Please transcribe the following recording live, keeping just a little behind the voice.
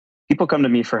People come to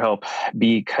me for help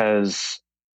because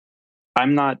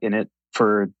I'm not in it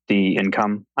for the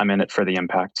income. I'm in it for the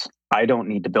impact. I don't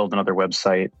need to build another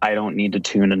website. I don't need to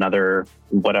tune another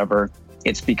whatever.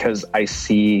 It's because I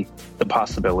see the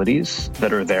possibilities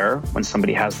that are there when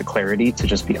somebody has the clarity to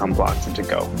just be unblocked and to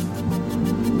go.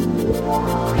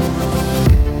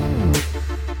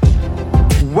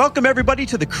 Welcome, everybody,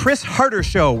 to the Chris Harder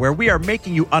Show, where we are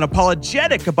making you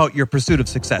unapologetic about your pursuit of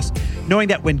success, knowing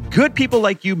that when good people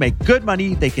like you make good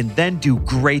money, they can then do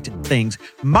great things.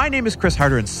 My name is Chris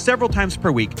Harder, and several times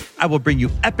per week, I will bring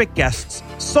you epic guests,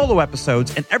 solo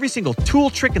episodes, and every single tool,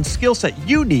 trick, and skill set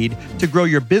you need to grow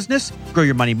your business, grow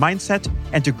your money mindset,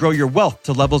 and to grow your wealth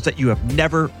to levels that you have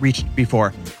never reached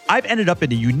before. I've ended up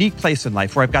in a unique place in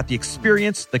life where I've got the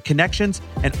experience, the connections,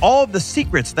 and all of the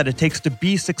secrets that it takes to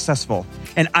be successful.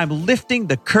 And I'm lifting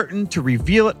the curtain to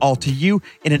reveal it all to you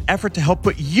in an effort to help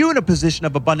put you in a position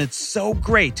of abundance so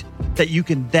great that you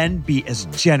can then be as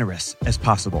generous as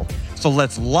possible. So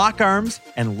let's lock arms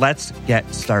and let's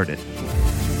get started.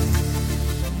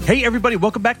 Hey, everybody,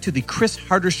 welcome back to the Chris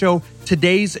Harder Show.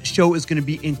 Today's show is going to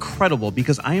be incredible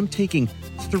because I am taking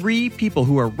three people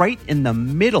who are right in the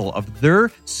middle of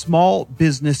their small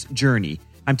business journey.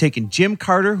 I'm taking Jim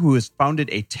Carter, who has founded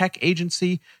a tech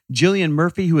agency, Jillian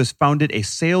Murphy, who has founded a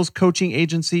sales coaching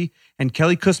agency, and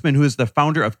Kelly Kussman, who is the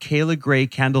founder of Kayla Gray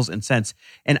Candles and Scents.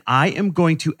 And I am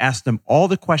going to ask them all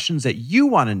the questions that you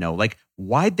want to know, like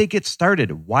why'd they get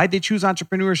started? Why'd they choose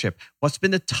entrepreneurship? What's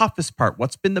been the toughest part?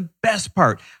 What's been the best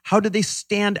part? How do they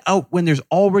stand out when there's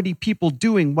already people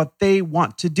doing what they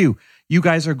want to do? You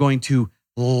guys are going to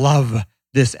love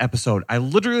this episode. I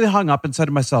literally hung up and said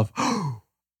to myself,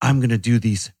 I'm going to do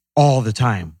these all the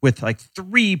time with like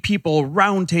three people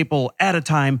round table at a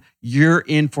time. You're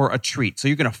in for a treat. So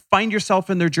you're going to find yourself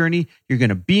in their journey. You're going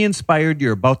to be inspired.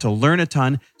 You're about to learn a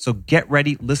ton. So get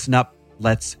ready, listen up.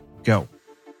 Let's go.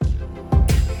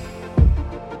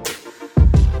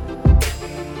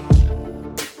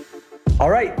 All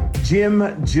right, Jim,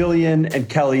 Jillian, and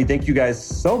Kelly, thank you guys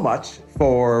so much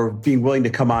for being willing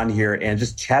to come on here and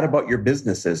just chat about your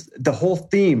businesses. The whole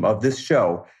theme of this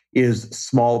show is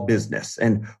small business.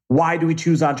 And why do we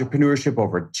choose entrepreneurship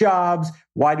over jobs?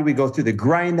 Why do we go through the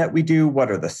grind that we do? What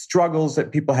are the struggles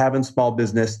that people have in small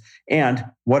business? And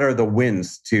what are the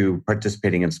wins to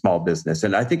participating in small business?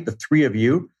 And I think the three of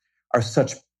you are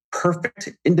such perfect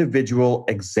individual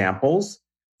examples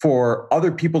for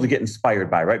other people to get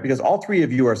inspired by, right? Because all three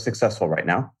of you are successful right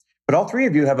now, but all three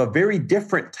of you have a very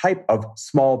different type of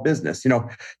small business. You know,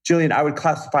 Jillian, I would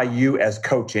classify you as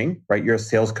coaching, right? You're a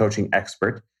sales coaching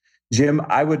expert. Jim,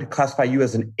 I would classify you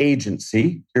as an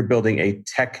agency. You're building a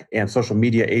tech and social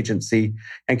media agency.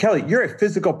 And Kelly, you're a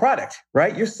physical product,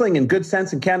 right? You're slinging good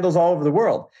scents and candles all over the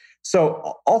world.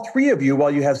 So all three of you, while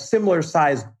you have similar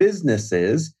sized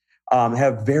businesses,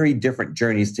 have very different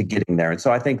journeys to getting there. And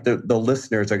so I think the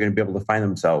listeners are going to be able to find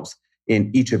themselves in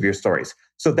each of your stories.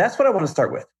 So that's what I want to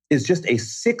start with, is just a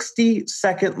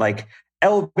 60-second like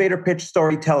elevator pitch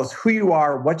story. Tell us who you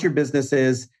are, what your business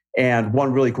is, and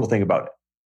one really cool thing about it.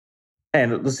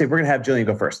 And let's see, we're going to have Jillian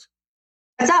go first.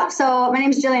 What's up? So my name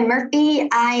is Jillian Murphy.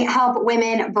 I help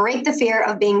women break the fear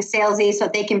of being salesy so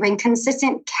that they can bring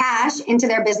consistent cash into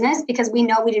their business, because we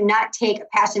know we do not take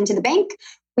passion to the bank.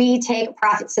 We take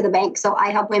profits to the bank. So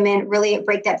I help women really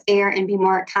break that fear and be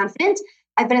more confident.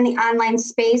 I've been in the online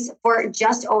space for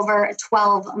just over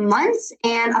 12 months.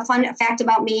 And a fun fact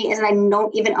about me is that I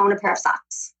don't even own a pair of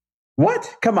socks.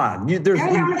 What? Come on. I don't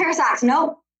own a pair of socks.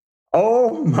 Nope.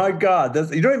 Oh my God.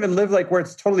 You don't even live like where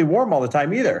it's totally warm all the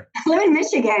time either. I live in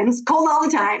Michigan. It's cold all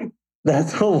the time.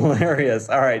 That's hilarious.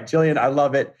 All right, Jillian, I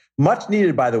love it. Much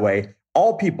needed, by the way.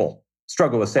 All people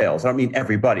struggle with sales. I don't mean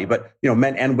everybody, but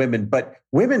men and women. But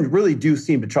women really do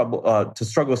seem to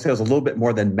struggle with sales a little bit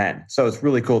more than men. So it's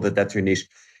really cool that that's your niche.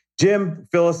 Jim,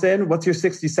 fill us in. What's your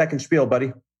 60-second spiel,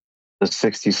 buddy? The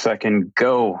 60-second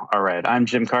go. All right. I'm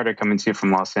Jim Carter, coming to you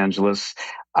from Los Angeles.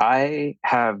 I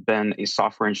have been a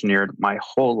software engineer my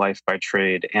whole life by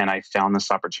trade, and I found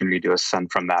this opportunity to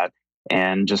ascend from that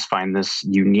and just find this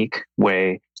unique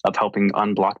way of helping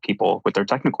unblock people with their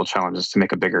technical challenges to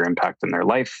make a bigger impact in their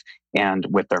life and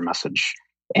with their message.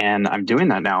 And I'm doing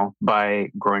that now by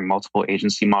growing multiple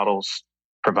agency models,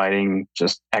 providing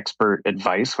just expert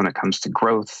advice when it comes to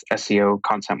growth, SEO,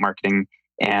 content marketing.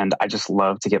 And I just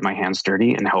love to get my hands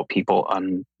dirty and help people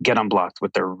get unblocked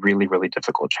with their really, really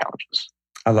difficult challenges.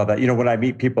 I love that. When I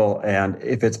meet people, and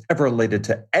if it's ever related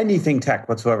to anything tech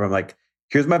whatsoever, I'm like,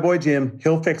 here's my boy, Jim.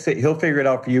 He'll fix it. He'll figure it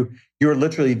out for you. You're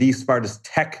literally the smartest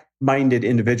tech-minded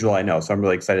individual I know. So I'm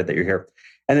really excited that you're here.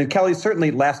 And then Kelly, certainly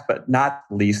last but not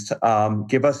least,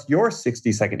 give us your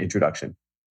 60-second introduction.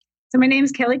 So my name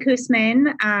is Kelly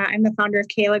Kussman. I'm the founder of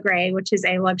Kayla Gray, which is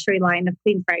a luxury line of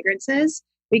clean fragrances.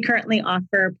 We currently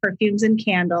offer perfumes and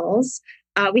candles.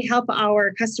 We help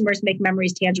our customers make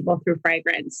memories tangible through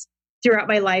fragrance. Throughout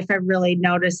my life, I've really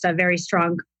noticed a very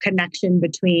strong connection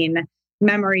between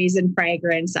memories and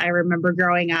fragrance. I remember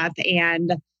growing up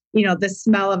and, the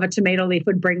smell of a tomato leaf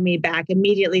would bring me back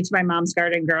immediately to my mom's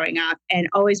garden growing up, and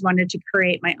always wanted to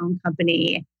create my own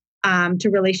company to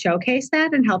really showcase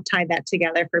that and help tie that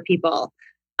together for people.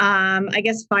 I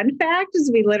guess fun fact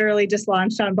is we literally just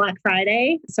launched on Black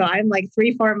Friday. So I'm like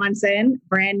 3-4 months in,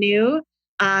 brand new,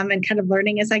 and kind of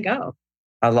learning as I go.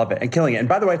 I love it and killing it. And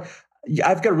by the way,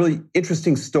 I've got a really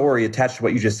interesting story attached to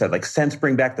what you just said. Like scents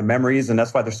bring back the memories, and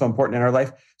that's why they're so important in our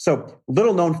life. So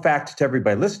little known fact to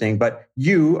everybody listening, but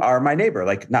you are my neighbor,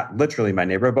 like not literally my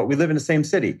neighbor, but we live in the same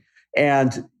city.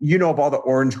 And you know of all the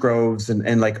orange groves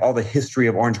and like all the history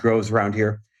of orange groves around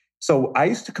here. So I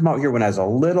used to come out here when I was a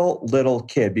little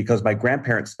kid because my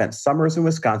grandparents spent summers in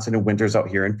Wisconsin and winters out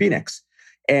here in Phoenix.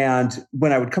 And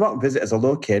when I would come out and visit as a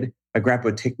little kid, my grandpa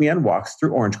would take me on walks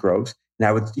through orange groves,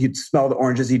 and he'd smell the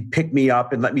oranges. He'd pick me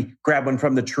up and let me grab one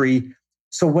from the tree.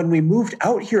 So when we moved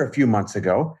out here a few months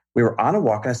ago, we were on a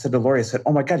walk, and I said to Lori, I said,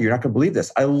 "Oh my God, you're not going to believe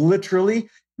this. I literally,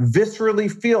 viscerally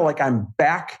feel like I'm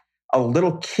back a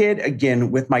little kid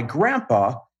again with my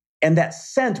grandpa." And that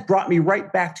scent brought me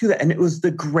right back to that. And it was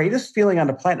the greatest feeling on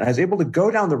the planet. I was able to go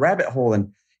down the rabbit hole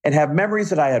and have memories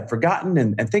that I had forgotten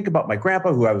and think about my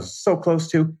grandpa, who I was so close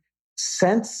to.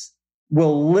 Scents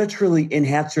will literally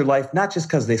enhance your life, not just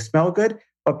because they smell good,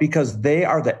 but because they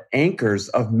are the anchors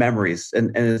of memories.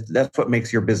 And that's what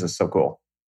makes your business so cool.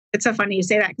 It's so funny you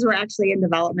say that because we're actually in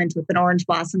development with an orange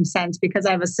blossom scent, because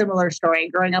I have a similar story.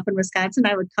 Growing up in Wisconsin,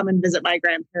 I would come and visit my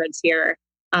grandparents here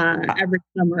every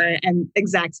summer, and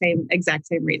exact same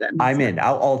reason. I'm in.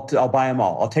 I'll buy them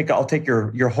all. I'll take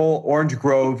your whole Orange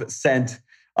Grove scent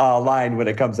line when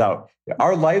it comes out.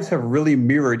 Our lives have really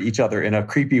mirrored each other in a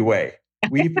creepy way.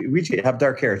 We have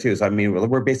dark hair too, so I mean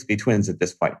we're basically twins at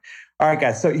this point. All right,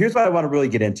 guys. So here's what I want to really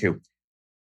get into.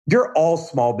 You're all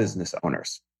small business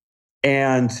owners,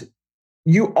 and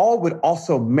you all would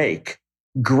also make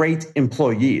great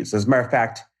employees. As a matter of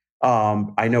fact,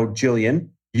 I know Jillian,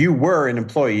 you were an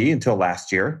employee until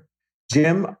last year.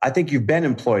 Jim, I think you've been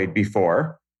employed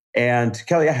before. And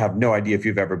Kelly, I have no idea if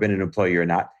you've ever been an employee or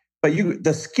not. But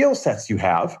the skill sets you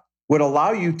have would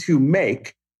allow you to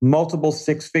make multiple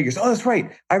six figures. Oh, that's right.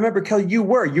 I remember, Kelly, you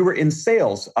were in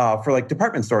sales for like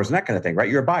department stores and that kind of thing, right?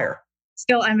 You're a buyer.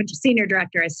 Still, I'm a senior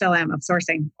director. I still am of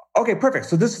sourcing. Okay, perfect.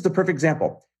 So this is the perfect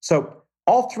example. So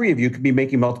all three of you could be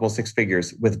making multiple six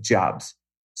figures with jobs.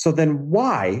 So then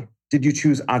why did you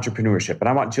choose entrepreneurship? And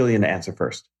I want Jillian to answer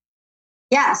first.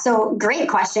 Yeah, so great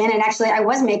question. And actually, I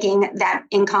was making that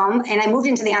income, and I moved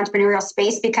into the entrepreneurial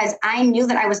space because I knew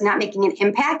that I was not making an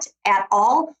impact at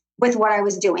all with what I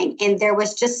was doing. And there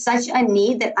was just such a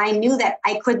need that I knew that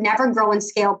I could never grow and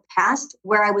scale past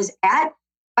where I was at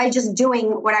by just doing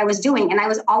what I was doing. And I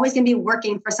was always going to be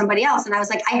working for somebody else. And I was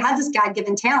like, I had this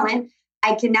God-given talent.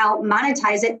 I can now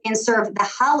monetize it and serve the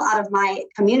hell out of my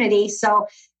community. So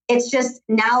it's just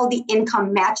now the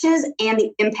income matches and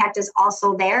the impact is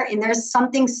also there. And there's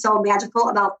something so magical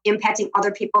about impacting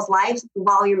other people's lives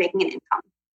while you're making an income.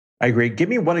 I agree. Give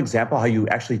me one example how you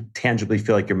actually tangibly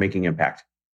feel like you're making impact.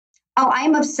 Oh, I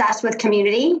am obsessed with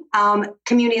community.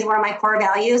 Community is one of my core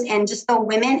values. And just the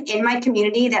women in my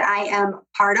community that I am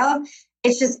part of,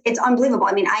 it's unbelievable.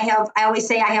 I mean, I always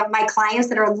say I have my clients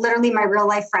that are literally my real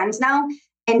life friends now.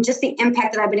 And just the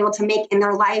impact that I've been able to make in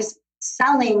their lives,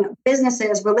 selling,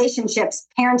 businesses, relationships,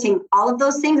 parenting, all of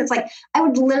those things. It's like, I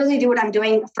would literally do what I'm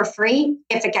doing for free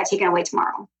if it got taken away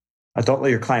tomorrow. Don't let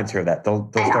your clients hear that.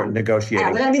 They'll start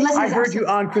negotiating. I heard you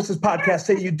on Chris's podcast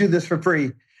say you do this for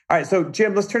free. All right, so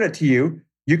Jim, let's turn it to you.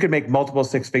 You could make multiple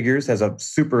six figures as a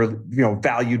super,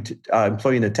 valued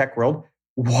employee in the tech world.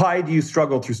 Why do you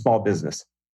struggle through small business?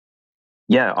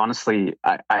 Yeah, honestly,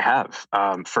 I have.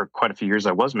 For quite a few years,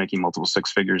 I was making multiple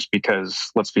six figures because,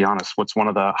 let's be honest, what's one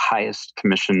of the highest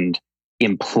commissioned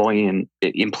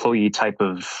employee type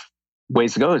of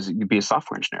ways to go is you be a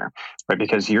software engineer, right?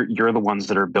 Because you're the ones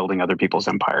that are building other people's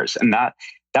empires, and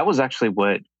that was actually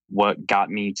what got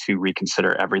me to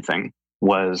reconsider everything.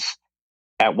 Was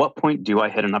at what point do I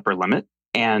hit an upper limit,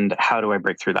 and how do I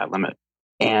break through that limit?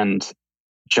 And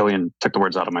Jillian took the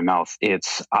words out of my mouth.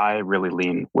 I really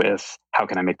lean with how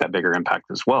can I make that bigger impact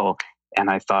as well. And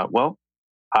I thought, well,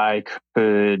 I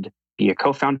could be a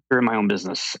co-founder in my own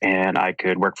business and I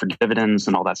could work for dividends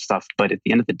and all that stuff. But at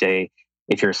the end of the day,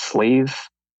 if you're a slave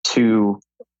to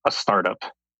a startup,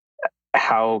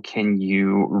 how can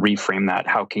you reframe that?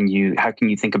 How can you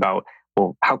think about,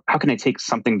 well, how can I take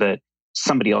something that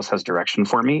somebody else has direction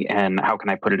for me, and how can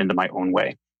I put it into my own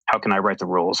way? How can I write the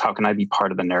rules? How can I be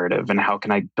part of the narrative? And how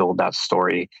can I build that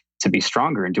story to be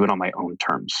stronger and do it on my own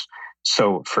terms?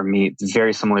 So for me,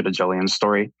 very similar to Jillian's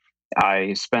story,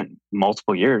 I spent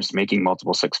multiple years making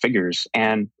multiple six figures,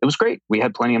 and it was great. We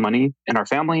had plenty of money in our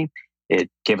family. It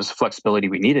gave us the flexibility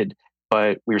we needed,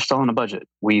 but we were still on a budget.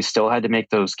 We still had to make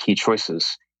those key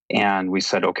choices. And we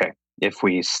said, okay, if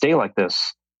we stay like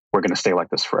this, we're going to stay like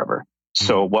this forever.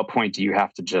 So at what point do you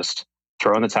have to just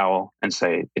throw in the towel and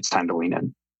say, it's time to lean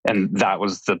in? And that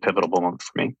was the pivotal moment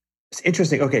for me. It's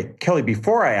interesting. Okay, Kelly,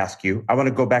 before I ask you, I want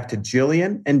to go back to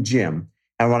Jillian and Jim.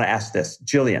 I want to ask this.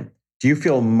 Jillian, do you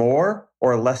feel more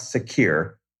or less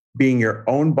secure being your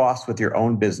own boss with your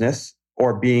own business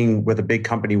or being with a big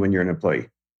company when you're an employee?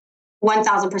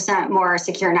 1,000% more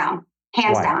secure now,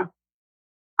 hands down.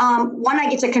 One, I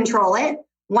get to control it.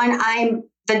 One, I'm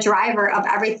the driver of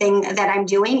everything that I'm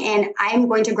doing, and I'm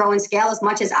going to grow and scale as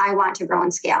much as I want to grow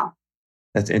and scale.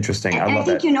 That's interesting. And I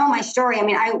think you know my story. I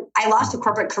mean, I lost a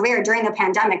corporate career during the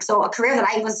pandemic. So a career that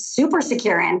I was super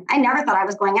secure in. I never thought I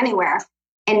was going anywhere.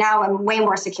 And now I'm way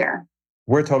more secure.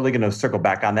 We're totally going to circle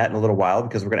back on that in a little while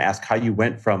because we're going to ask how you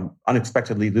went from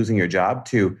unexpectedly losing your job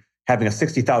to having a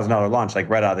 $60,000 launch like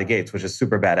right out of the gates, which is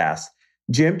super badass.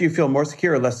 Jim, do you feel more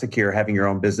secure or less secure having your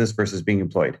own business versus being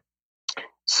employed?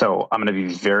 So I'm going to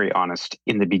be very honest.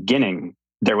 In the beginning,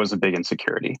 there was a big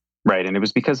insecurity, right? And it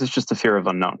was because it's just the fear of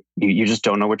unknown. You just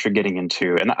don't know what you're getting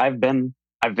into. And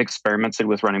I've experimented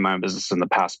with running my own business in the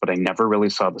past, but I never really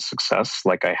saw the success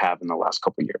like I have in the last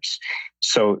couple of years.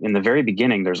 So in the very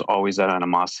beginning, there's always that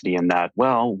animosity and that,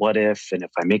 well, what if, and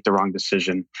if I make the wrong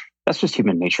decision? That's just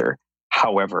human nature.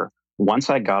 However, once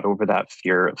I got over that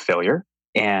fear of failure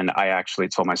and I actually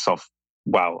told myself,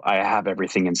 wow, I have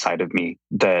everything inside of me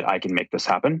that I can make this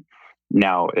happen.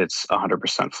 Now it's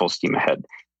 100% full steam ahead.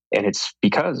 And it's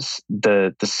because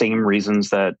the same reasons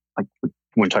that, like,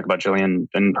 when we talk about Jillian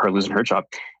and her losing her job,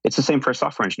 it's the same for a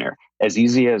software engineer. As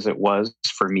easy as it was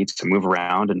for me to move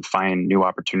around and find new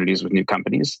opportunities with new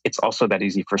companies, it's also that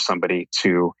easy for somebody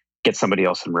to get somebody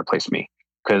else and replace me.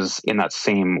 Because in that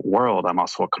same world, I'm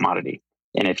also a commodity.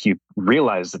 And if you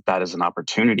realize that that is an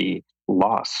opportunity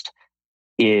lost,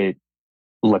 it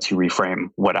lets you reframe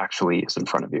what actually is in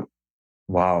front of you.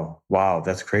 Wow.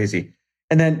 That's crazy.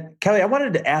 And then, Kelly, I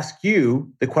wanted to ask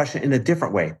you the question in a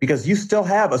different way because you still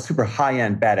have a super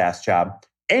high-end badass job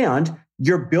and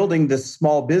you're building this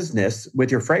small business with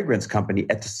your fragrance company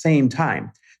at the same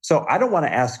time. So I don't want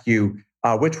to ask you,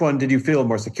 which one did you feel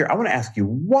more secure? I want to ask you,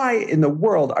 why in the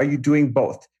world are you doing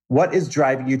both? What is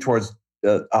driving you towards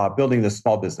building this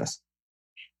small business?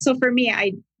 So for me,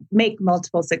 I make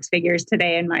multiple six figures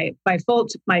today in my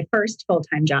first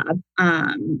full-time job.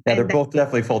 Yeah, they're both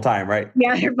definitely full-time, right?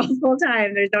 Yeah, they're both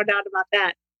full-time. There's no doubt about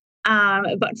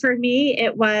that. But for me,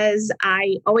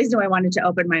 I always knew I wanted to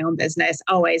open my own business.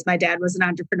 Always. My dad was an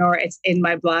entrepreneur. It's in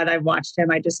my blood. I've watched him.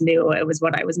 I just knew it was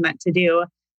what I was meant to do.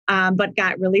 But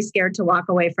got really scared to walk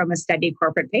away from a steady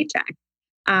corporate paycheck.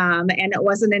 And it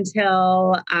wasn't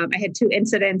until I had two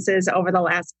incidences over the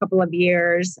last couple of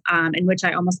years in which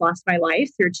I almost lost my life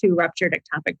through two ruptured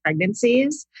ectopic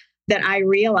pregnancies that I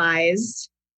realized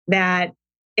that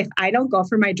if I don't go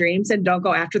for my dreams and don't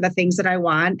go after the things that I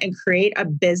want and create a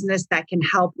business that can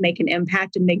help make an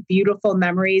impact and make beautiful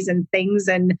memories and things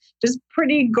and just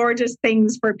pretty gorgeous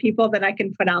things for people that I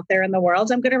can put out there in the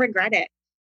world, I'm going to regret it.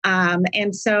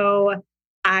 And so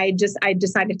I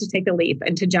decided to take a leap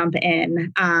and to jump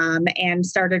in and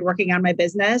started working on my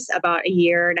business about a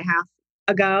year and a half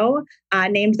ago.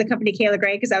 Named the company Kayla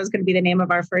Gray because that was going to be the name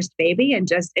of our first baby. And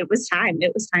it was time.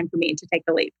 It was time for me to take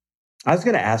the leap. I was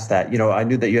going to ask that. I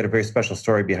knew that you had a very special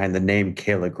story behind the name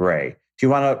Kayla Gray. Do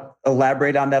you want to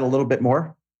elaborate on that a little bit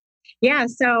more? Yeah.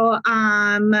 So,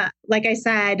 like I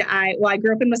said, I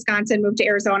grew up in Wisconsin, moved to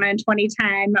Arizona in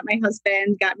 2010, met my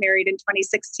husband, got married in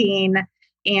 2016.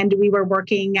 And we were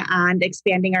working on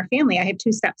expanding our family. I have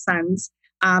two stepsons,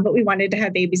 but we wanted to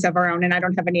have babies of our own, and I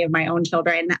don't have any of my own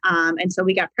children. And so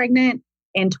we got pregnant.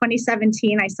 In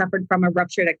 2017, I suffered from a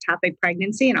ruptured ectopic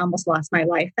pregnancy and almost lost my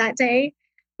life that day.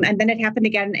 And then it happened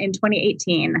again in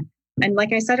 2018. And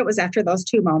like I said, it was after those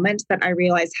two moments that I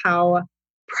realized how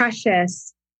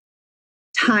precious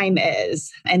time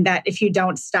is, and that if you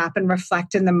don't stop and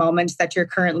reflect in the moments that you're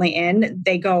currently in,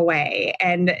 they go away.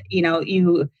 And,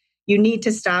 you need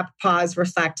to stop, pause,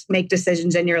 reflect, make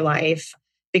decisions in your life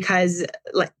because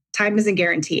time isn't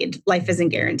guaranteed. Life isn't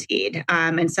guaranteed.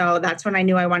 And so that's when I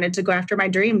knew I wanted to go after my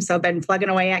dreams. So I've been plugging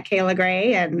away at Kayla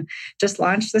Gray and just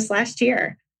launched this last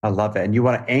year. I love it. And you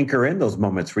want to anchor in those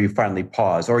moments where you finally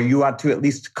pause, or you want to at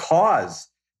least cause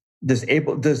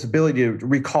this ability to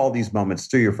recall these moments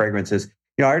through your fragrances.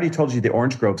 I already told you the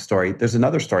Orange Grove story. There's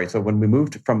another story. So when we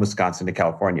moved from Wisconsin to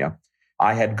California,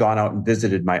 I had gone out and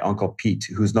visited my Uncle Pete,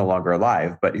 who's no longer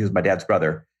alive, but he was my dad's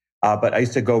brother. But I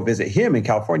used to go visit him in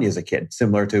California as a kid,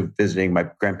 similar to visiting my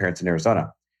grandparents in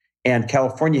Arizona. And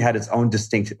California had its own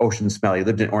distinct ocean smell. He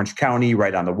lived in Orange County,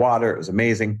 right on the water. It was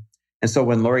amazing. And so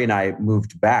when Lori and I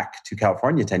moved back to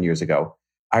California 10 years ago,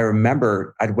 I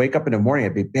remember I'd wake up in the morning,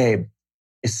 I'd be, babe,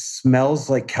 it smells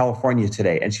like California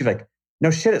today. And she'd be like, no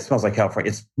shit, it smells like California.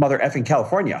 It's mother effing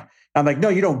California. And I'm like, no,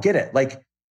 you don't get it. Like,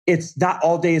 it's not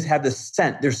all days have this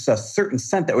scent. There's a certain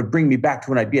scent that would bring me back to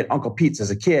when I'd be at Uncle Pete's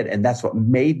as a kid. And that's what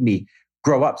made me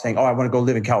grow up saying, oh, I want to go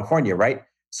live in California, right?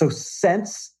 So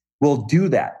scents will do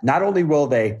that. Not only will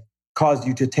they cause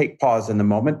you to take pause in the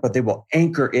moment, but they will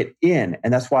anchor it in.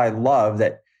 And that's why I love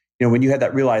that, when you had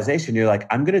that realization, you're like,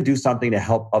 I'm going to do something to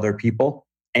help other people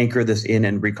anchor this in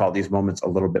and recall these moments a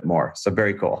little bit more. So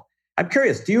very cool. I'm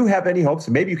curious, do you have any hopes?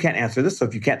 Maybe you can't answer this. So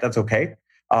if you can't, that's okay.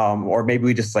 Or maybe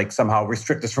we just somehow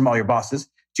restrict this from all your bosses.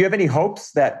 Do you have any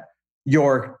hopes that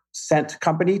your scent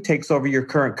company takes over your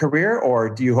current career, or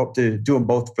do you hope to do them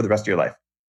both for the rest of your life?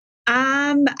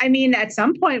 At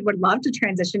some point would love to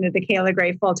transition to the Kayla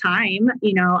Gray full time.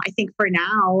 I think for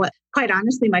now, quite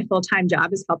honestly, my full-time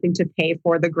job is helping to pay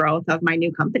for the growth of my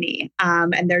new company.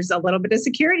 And there's a little bit of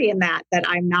security in that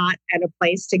I'm not at a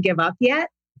place to give up yet,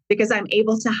 because I'm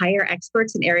able to hire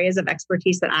experts in areas of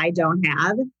expertise that I don't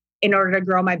have in order to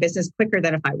grow my business quicker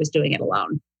than if I was doing it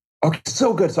alone. Okay,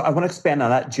 so good. So I want to expand on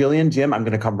that. Jillian, Jim, I'm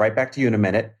going to come right back to you in a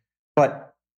minute.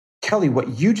 But Kelly,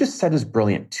 what you just said is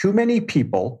brilliant. Too many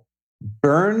people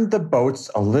burn the boats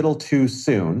a little too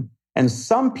soon, and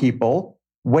some people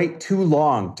wait too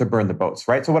long to burn the boats,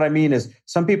 right? So what I mean is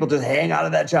some people just hang out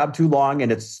of that job too long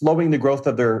and it's slowing the growth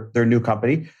of their new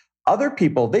company. Other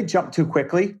people, they jump too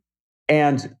quickly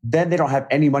and then they don't have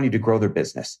any money to grow their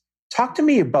business. Talk to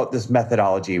me about this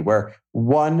methodology where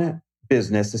one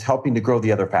business is helping to grow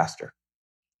the other faster.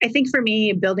 I think for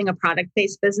me, building a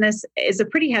product-based business is a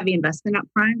pretty heavy investment up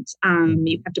front.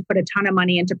 You have to put a ton of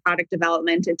money into product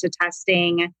development, into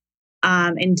testing,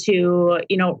 into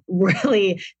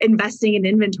really investing in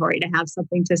inventory to have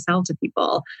something to sell to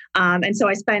people. And so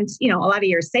I spent a lot of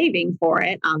years saving for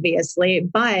it, obviously,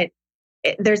 but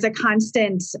there's a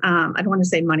constant, I don't want to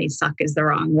say money suck is the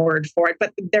wrong word for it,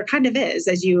 but there kind of is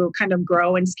as you kind of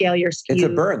grow and scale your SKU. It's a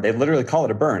burn. They literally call it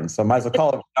a burn. So might as well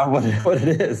call it what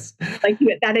it is.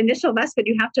 That initial investment,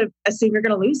 you have to assume you're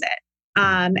going to lose it.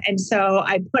 And so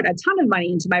I put a ton of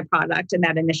money into my product in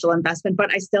that initial investment,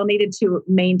 but I still needed to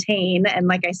maintain and,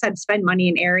 like I said, spend money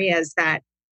in areas that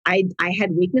I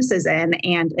had weaknesses in.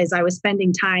 And as I was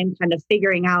spending time kind of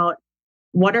figuring out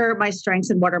what are my strengths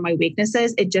and what are my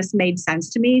weaknesses, it just made sense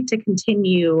to me to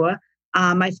continue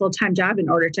my full-time job in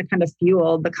order to kind of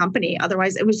fuel the company.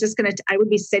 Otherwise, it was just I would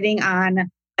be sitting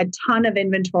on a ton of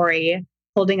inventory,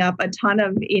 holding up a ton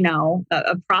of,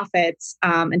 of profits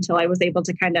until I was able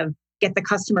to kind of get the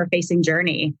customer-facing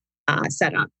journey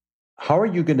set up. How are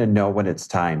you going to know when it's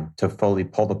time to fully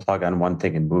pull the plug on one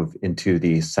thing and move into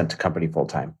the scent company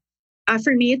full-time?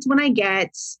 For me, it's when I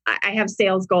have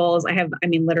sales goals.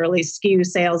 Literally SKU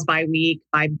sales by week.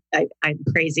 I'm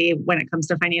crazy when it comes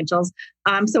to financials.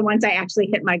 So once I actually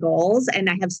hit my goals and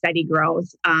I have steady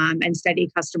growth and steady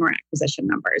customer acquisition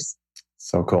numbers.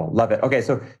 So cool. Love it. Okay.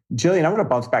 So Jillian, I want to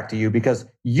bounce back to you because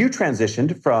you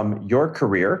transitioned from your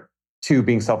career to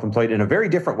being self-employed in a very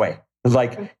different way.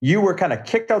 Like you were kind of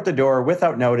kicked out the door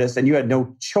without notice and you had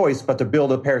no choice but to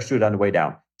build a parachute on the way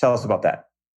down. Tell us about that.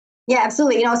 Yeah,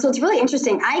 absolutely. So it's really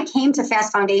interesting. I came to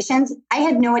Fast Foundations. I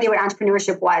had no idea what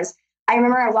entrepreneurship was. I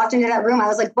remember I walked into that room. I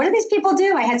was like, what do these people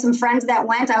do? I had some friends that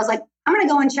went. I was like, I'm going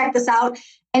to go and check this out.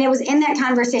 And it was in that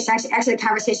conversation, actually a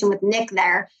conversation with Nick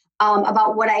there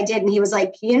about what I did. And he was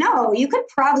like, you could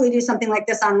probably do something like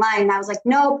this online. And I was like,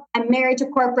 nope, I'm married to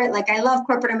corporate. Like I love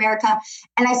corporate America.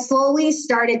 And I slowly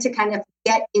started to kind of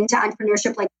get into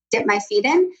entrepreneurship, like dip my feet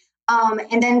in.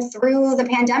 And then through the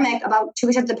pandemic, about 2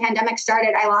 weeks after the pandemic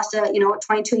started, I lost a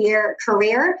 22-year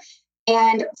career.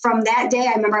 And from that day,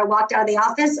 I remember I walked out of the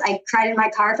office, I cried in my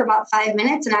car for about 5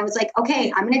 minutes. And I was like,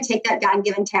 okay, I'm going to take that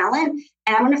God-given talent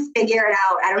and I'm going to figure it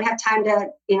out. I don't have time to,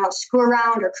 screw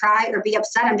around or cry or be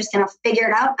upset. I'm just going to figure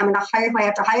it out. I'm going to hire who I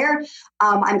have to hire.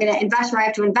 I'm going to invest where I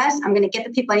have to invest. I'm going to get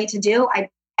the people I need to do. I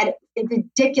had a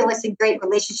ridiculously great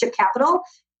relationship capital.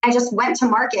 I just went to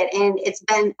market and it's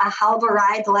been a hell of a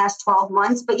ride the last 12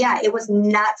 months. But yeah, it was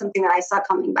not something that I saw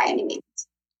coming by any means.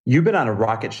 You've been on a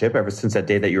rocket ship ever since that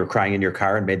day that you were crying in your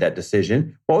car and made that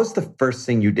decision. What was the first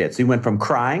thing you did? So you went from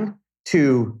crying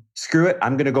to screw it,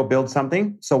 I'm going to go build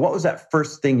something. So what was that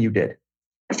first thing you did?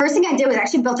 The first thing I did was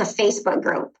actually built a Facebook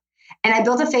group. And I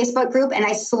built a Facebook group and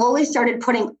I slowly started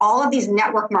putting all of these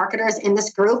network marketers in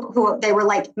this group who they were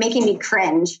like making me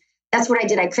cringe. That's what I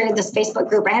did. I created this Facebook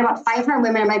group. I had about 500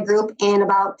 women in my group in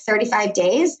about 35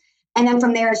 days. And then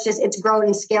from there, it's grown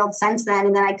and scaled since then.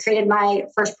 And then I created my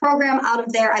first program out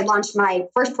of there. I launched my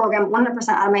first program 100%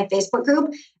 out of my Facebook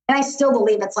group. And I still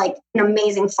believe it's like an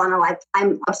amazing funnel.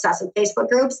 I'm obsessed with Facebook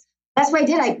groups. That's what I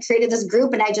did. I created this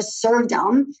group and I just served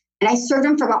them. And I served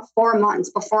them for about 4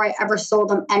 months before I ever sold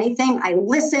them anything. I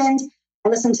listened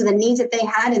to the needs that they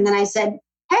had. And then I said,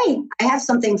 hey, I have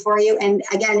something for you. And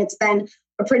again, it's been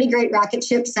a pretty great rocket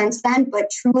ship since then,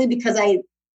 but truly because I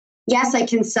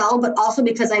can sell, but also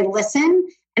because I listen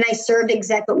and I served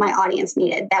exactly what my audience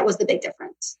needed. That was the big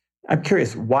difference. I'm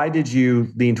curious, why did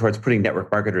you lean towards putting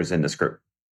network marketers in this group?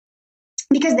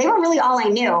 Because they were really all I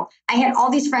knew. I had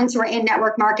all these friends who were in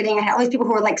network marketing. I had all these people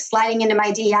who were like sliding into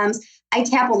my DMs. I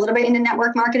tap a little bit into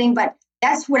network marketing, but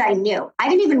that's what I knew. I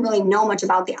didn't even really know much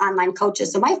about the online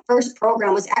coaches. So my first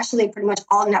program was actually pretty much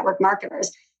all network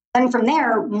marketers. Then from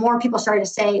there, more people started to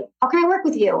say, how can I work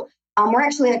with you? We're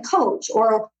actually a coach,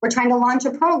 or we're trying to launch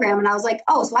a program. And I was like,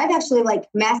 oh, so I've actually like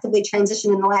massively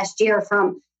transitioned in the last year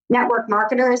from network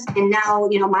marketers. And now,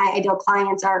 my ideal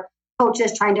clients are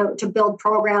coaches trying to build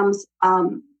programs,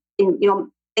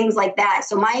 things like that.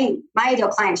 So my ideal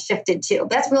clients shifted too.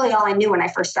 But that's really all I knew when I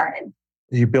first started.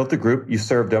 You built the group, you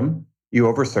served them, you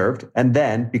overserved. And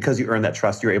then because you earned that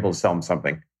trust, you're able to sell them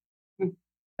something. Mm-hmm.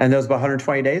 And that was about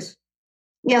 120 days?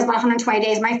 Yeah, it was about 120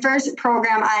 days. My first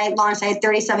program I launched, I had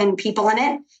 37 people in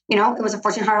it. It was a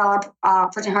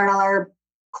 $1,400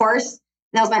 course.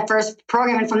 That was my first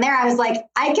program. And from there, I was like,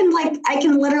 I can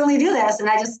literally do this. And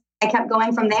I kept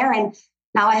going from there. And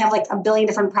now I have like a billion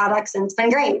different products and it's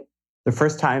been great. The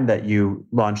first time that you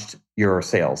launched your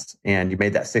sales and you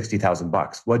made that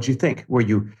 $60,000, what'd you think? Were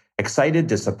you excited,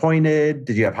 disappointed?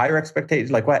 Did you have higher expectations?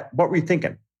 Like what were you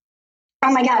thinking?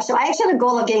 Oh my gosh. So I actually had a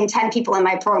goal of getting 10 people in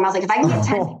my program. I was like, if I can get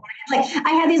 10 people,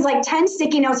 I had these like 10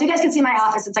 sticky notes. You guys can see my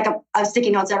office. It's like a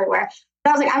sticky notes everywhere. But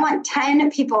I was like, I want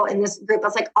 10 people in this group.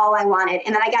 That's like all I wanted.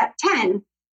 And then I got 10.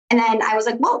 And then I was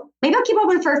like, well, maybe I'll keep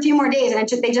open for a few more days. And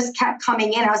they just kept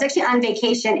coming in. I was actually on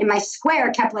vacation and my square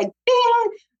kept like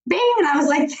bing, bing. And I was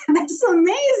like, that's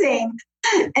amazing.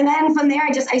 And then from there,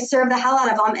 I served the hell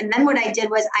out of them. And then what I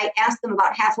did was I asked them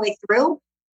about halfway through,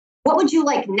 what would you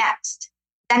like next?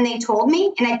 Then they told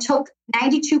me, and I took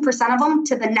 92% of them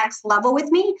to the next level with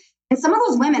me. And some of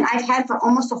those women I've had for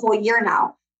almost a whole year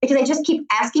now, because I just keep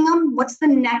asking them, what's the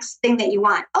next thing that you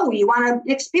want? Oh, you want an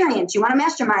experience, you want a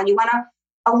mastermind, you want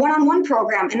a one-on-one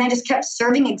program. And I just kept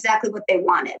serving exactly what they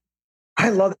wanted. I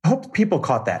love it. I hope people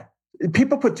caught that.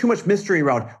 People put too much mystery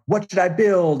around what should I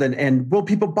build and will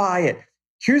people buy it?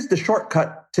 Here's the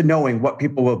shortcut to knowing what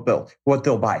people will build, what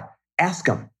they'll buy. Ask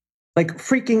them. Like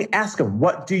freaking ask them,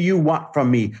 what do you want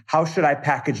from me? How should I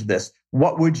package this?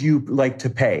 What would you like to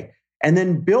pay? And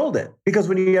then build it. Because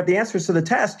when you have the answers to the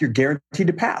test, you're guaranteed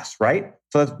to pass, right?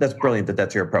 So that's brilliant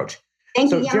that's your approach.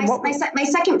 Thank you. Yeah, Jim, my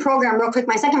second program, real quick,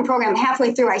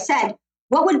 halfway through, I said,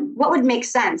 what would make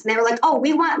sense? And they were like, oh,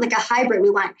 we want like a hybrid. We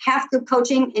want half group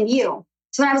coaching and you.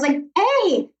 So then I was like,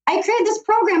 hey, I created this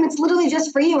program. It's literally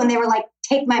just for you. And they were like,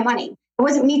 take my money. It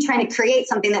wasn't me trying to create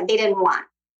something that they didn't want.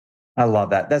 I love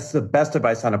that. That's the best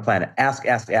advice on the planet. Ask,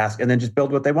 and then just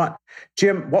build what they want.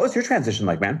 Jim, what was your transition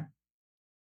like, man?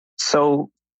 So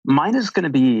mine is going to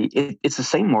be, it's the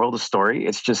same moral of the story.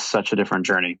 It's just such a different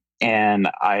journey. And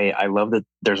I love that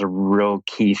there's a real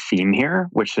key theme here,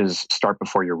 which is start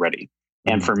before you're ready.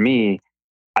 Mm-hmm. And for me,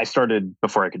 I started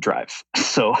before I could drive.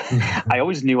 So I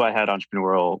always knew I had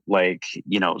entrepreneurial,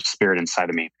 spirit inside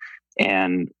of me.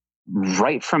 And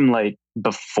right from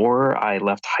before I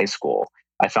left high school,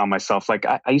 I found myself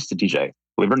I used to DJ,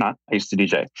 believe it or not, I used to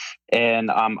DJ.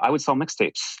 And I would sell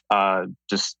mixtapes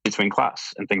just between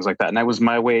class and things like that. And that was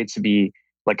my way to be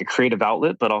like a creative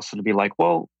outlet, but also to be like,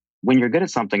 well, when you're good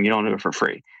at something, you don't do it for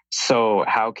free. So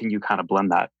how can you kind of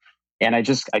blend that? And I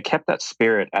kept that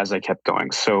spirit as I kept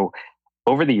going. So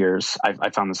over the years,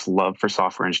 I found this love for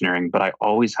software engineering, but I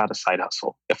always had a side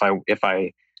hustle. If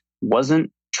I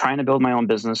wasn't trying to build my own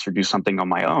business or do something on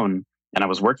my own, and I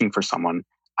was working for someone,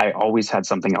 I always had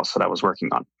something else that I was working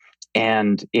on.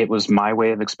 And it was my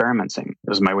way of experimenting. It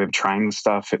was my way of trying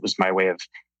stuff. It was my way of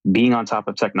being on top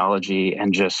of technology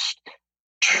and just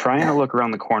trying to look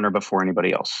around the corner before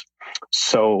anybody else.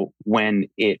 So when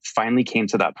it finally came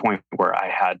to that point where I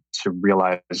had to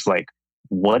realize,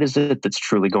 what is it that's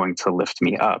truly going to lift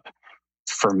me up?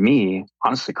 For me,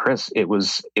 honestly, Chris, it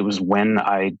was when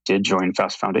I did join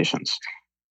Fast Foundations.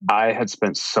 I had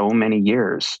spent so many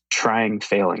years trying,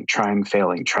 failing,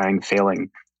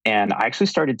 And I actually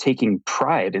started taking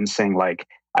pride in saying, like,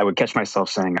 I would catch myself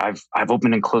saying, I've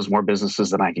opened and closed more businesses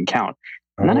than I can count.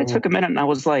 And then I took a minute and I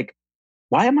was like,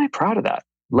 why am I proud of that?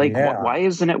 Like, why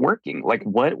isn't it working? Like,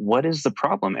 what is the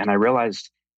problem? And I realized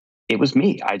it was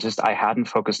me. I hadn't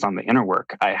focused on the inner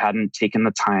work. I hadn't taken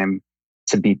the time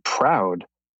to be proud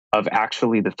of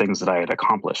actually the things that I had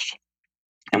accomplished.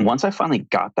 And once I finally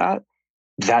got that,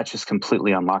 that just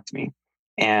completely unlocked me.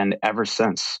 And ever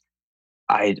since,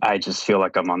 I just feel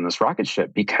like I'm on this rocket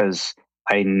ship because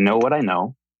I know what I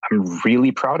know. I'm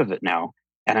really proud of it now.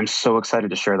 And I'm so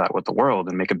excited to share that with the world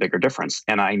and make a bigger difference.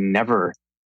 And I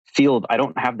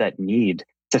don't have that need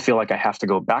to feel like I have to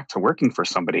go back to working for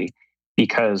somebody,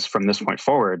 because from this point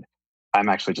forward, I'm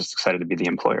actually just excited to be the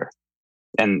employer.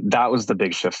 And that was the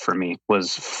big shift for me,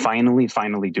 was finally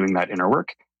doing that inner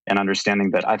work and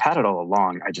understanding that I've had it all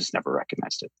along. I just never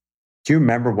recognized it. Do you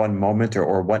remember one moment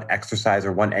or one exercise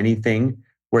or one anything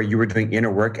where you were doing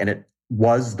inner work and it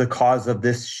was the cause of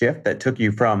this shift that took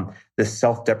you from this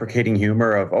self-deprecating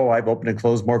humor of, oh, I've opened and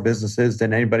closed more businesses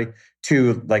than anybody,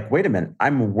 to like, wait a minute,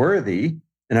 I'm worthy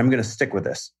and I'm going to stick with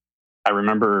this? I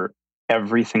remember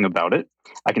everything about it.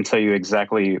 I can tell you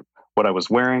exactly what I was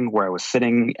wearing, where I was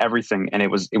sitting, everything. And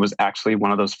it was actually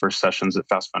one of those first sessions at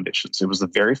Fast Foundations. It was the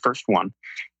very first one.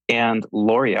 And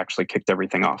Lori actually kicked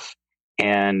everything off.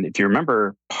 And if you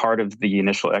remember, part of the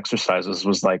initial exercises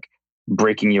was like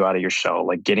breaking you out of your shell,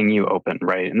 like getting you open,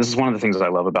 right? And this is one of the things that I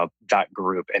love about that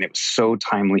group. And it was so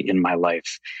timely in my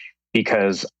life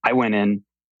because I went in,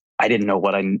 I didn't know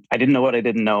what I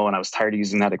didn't know. And I was tired of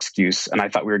using that excuse. And I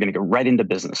thought we were going to get right into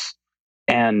business.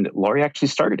 And Lori actually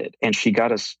started it, and she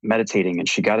got us meditating, and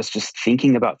she got us just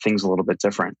thinking about things a little bit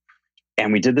different.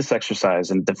 And we did this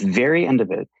exercise. And at the very end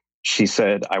of it, she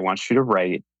said, I want you to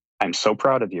write, I'm so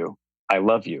proud of you, I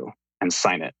love you, and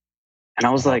sign it. And I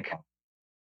was like,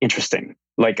 interesting.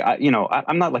 Like,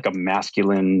 I'm not like a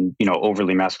masculine,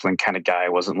 overly masculine kind of guy. I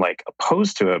wasn't like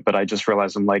opposed to it, but I just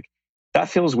realized I'm like, that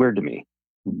feels weird to me.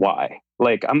 Why?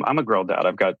 Like, I'm a girl dad.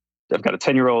 I've got a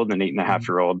 10-year-old and an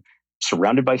 8.5-year-old,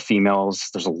 surrounded by females.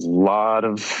 There's a lot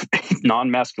of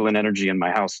non-masculine energy in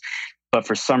my house. But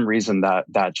for some reason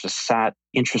that just sat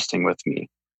interesting with me.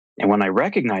 And when I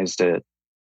recognized it,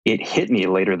 it hit me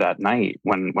later that night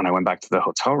when I went back to the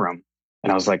hotel room.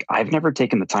 And I was like, I've never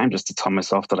taken the time just to tell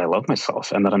myself that I love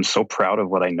myself and that I'm so proud of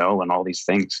what I know and all these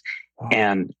things. Wow.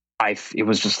 And it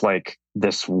was just like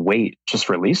this weight just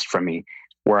released from me,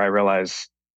 where I realized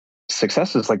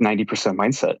success is like 90%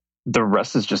 mindset. The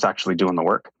rest is just actually doing the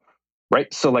work.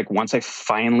 Right. So like once I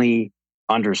finally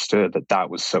understood that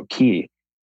was so key,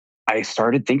 I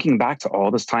started thinking back to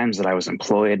all those times that I was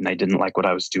employed and I didn't like what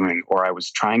I was doing, or I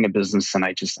was trying a business and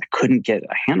I couldn't get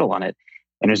a handle on it.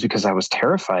 And it was because I was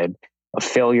terrified of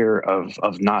failure,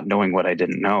 of not knowing what I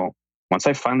didn't know. Once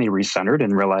I finally recentered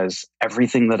and realized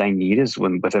everything that I need is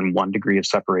within 1 degree of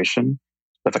separation,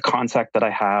 with a contact that I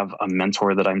have, a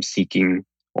mentor that I'm seeking,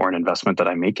 or an investment that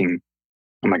I'm making,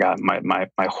 oh my God, my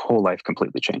whole life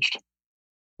completely changed.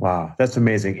 Wow, that's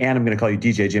amazing. And I'm going to call you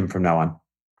DJ Jim from now on.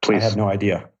 Please. I had no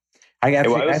idea. I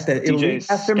actually at the Elite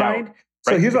Mastermind. Scout,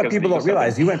 so here's what people don't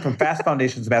realize. You went from Fast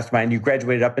Foundations Mastermind, you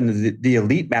graduated up into the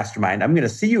Elite Mastermind. I'm going to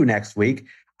see you next week.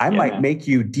 I might make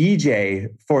you DJ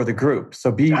for the group.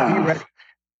 So be ready.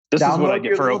 This is what I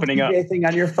get for opening DJ up. Thing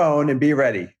on your phone and be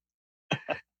ready.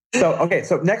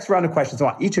 So next round of questions. I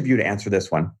want each of you to answer this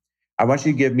one. I want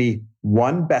you to give me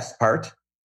one best part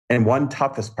and one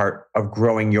toughest part of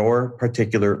growing your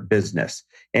particular business.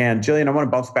 And Jillian, I want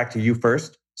to bounce back to you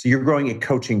first. So you're growing a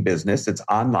coaching business. It's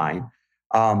online.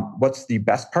 What's the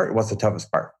best part? What's the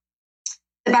toughest part?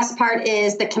 The best part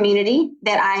is the community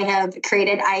that I have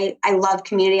created. I love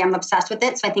community. I'm obsessed with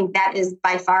it. So I think that is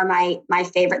by far my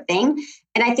favorite thing.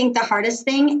 And I think the hardest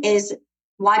thing is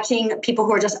watching people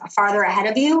who are just farther ahead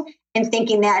of you and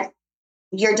thinking that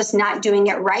you're just not doing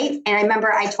it right. And I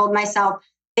remember I told myself,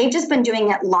 they've just been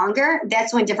doing it longer.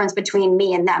 That's the only difference between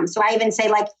me and them. So I even say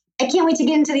like, I can't wait to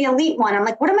get into the elite one. I'm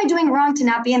like, what am I doing wrong to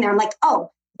not be in there? I'm like,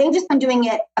 oh, they've just been doing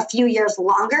it a few years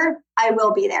longer. I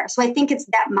will be there. So I think it's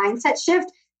that mindset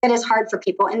shift that is hard for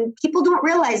people. And people don't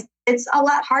realize it's a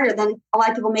lot harder than a lot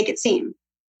of people make it seem.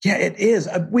 Yeah, it is.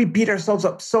 We beat ourselves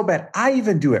up so bad. I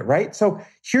even do it, right? So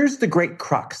here's the great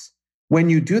crux. When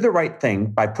you do the right thing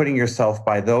by putting yourself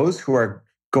by those who are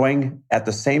going at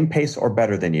the same pace or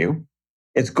better than you,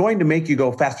 it's going to make you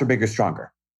go faster, bigger,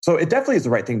 stronger. So it definitely is the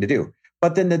right thing to do.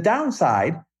 But then the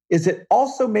downside is it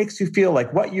also makes you feel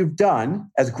like what you've done,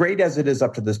 as great as it is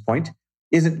up to this point,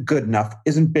 isn't good enough,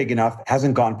 isn't big enough,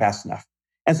 hasn't gone fast enough.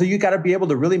 And so you got to be able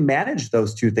to really manage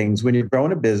those two things when you're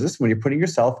growing a business, when you're putting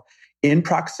yourself in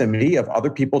proximity of other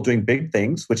people doing big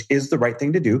things, which is the right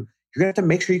thing to do. you're going to have to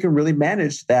make sure you can really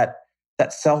manage that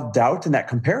self-doubt and that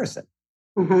comparison.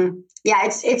 Mm-hmm. Yeah,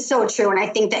 it's so true. And I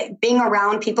think that being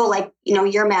around people like,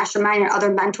 your mastermind and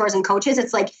other mentors and coaches,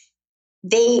 it's like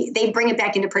they bring it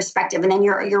back into perspective, and then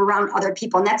you're around other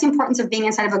people. And that's the importance of being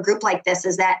inside of a group like this,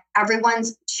 is that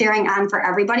everyone's cheering on for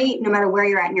everybody, no matter where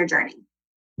you're at in your journey.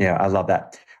 Yeah, I love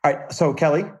that. All right. So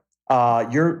Kelly,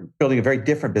 you're building a very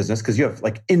different business because you have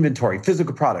like inventory,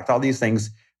 physical product, all these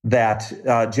things that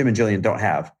Jim and Jillian don't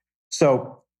have.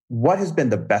 So what has been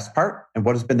the best part and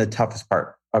what has been the toughest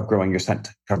part of growing your scent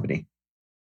company?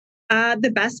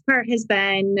 The best part has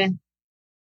been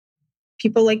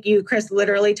people like you, Chris,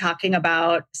 literally talking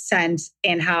about scent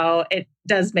and how it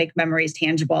does make memories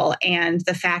tangible. And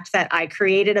the fact that I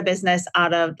created a business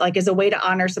out of as a way to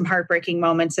honor some heartbreaking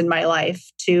moments in my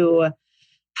life, to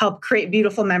help create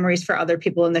beautiful memories for other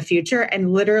people in the future,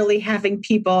 and literally having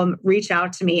people reach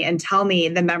out to me and tell me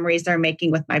the memories they're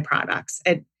making with my products.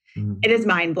 It is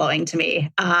mind-blowing to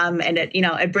me. And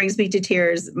it brings me to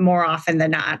tears more often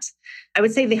than not. I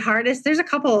would say the hardest, there's a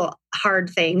couple hard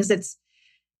things. It's,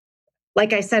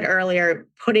 like I said earlier,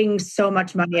 putting so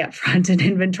much money up front in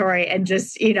inventory and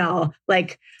just,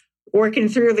 working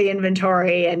through the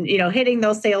inventory and, hitting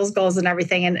those sales goals and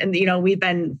everything. And we've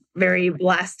been very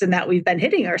blessed in that we've been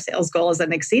hitting our sales goals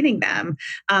and exceeding them.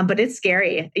 But it's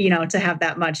scary, to have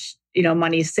that much,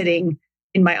 money sitting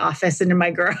in my office and in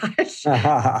my garage.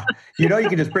 You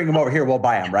can just bring them over here. We'll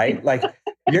buy them, right? Like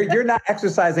you're not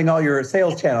exercising all your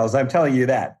sales channels. I'm telling you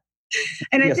that.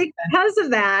 And I think because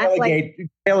of that,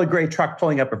 Tailor gray truck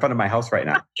pulling up in front of my house right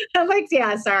now. I'm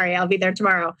yeah, sorry, I'll be there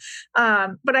tomorrow.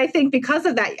 But I think because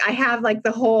of that, I have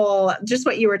the whole, just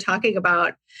what you were talking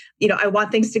about, I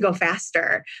want things to go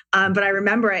faster. But I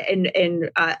remember in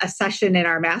a session in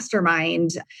our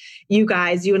mastermind, you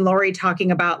and Lori talking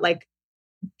about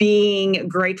being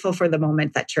grateful for the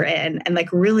moment that you're in and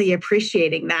really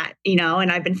appreciating that,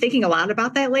 and I've been thinking a lot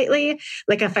about that lately.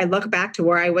 If I look back to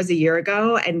where I was a year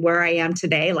ago and where I am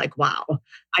today, wow,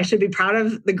 I should be proud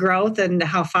of the growth and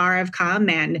how far I've come.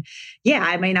 And yeah,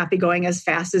 I may not be going as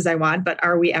fast as I want, but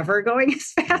are we ever going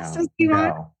as fast as we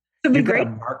want? You've got to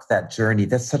mark that journey.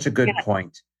 That's such a good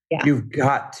point. Yeah. You've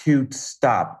got to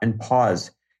stop and pause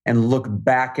and look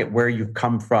back at where you've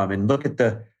come from and look at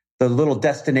the little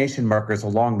destination markers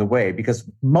along the way, because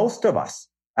most of us,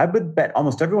 I would bet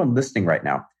almost everyone listening right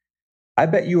now, I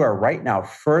bet you are right now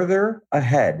further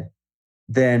ahead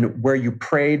than where you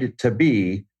prayed to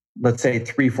be, let's say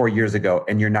 3-4 years ago,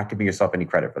 and you're not giving yourself any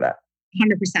credit for that.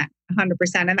 100%.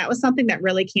 And that was something that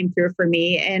really came through for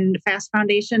me in Fast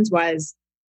Foundations. Was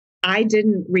I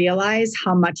didn't realize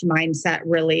how much mindset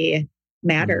really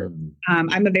mattered.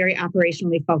 I'm a very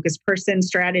operationally focused person.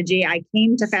 Strategy. I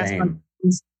came to Fast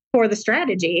Foundations for the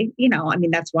strategy,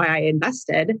 that's why I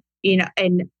invested,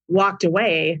 and walked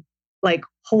away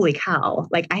holy cow.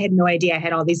 I had no idea I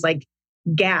had all these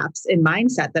gaps in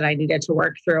mindset that I needed to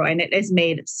work through. And it has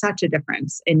made such a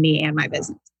difference in me and my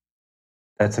business.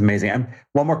 That's amazing.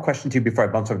 One more question to you before I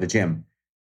bounce over to Jim.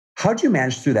 How'd you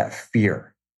manage through that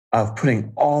fear of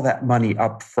putting all that money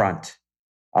up front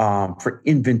for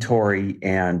inventory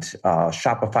and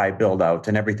Shopify build out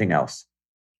and everything else?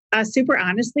 Super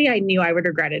honestly, I knew I would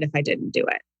regret it if I didn't do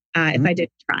it, if I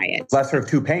didn't try it. Lesser of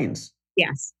two pains.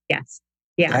 Yes.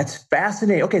 Yeah. That's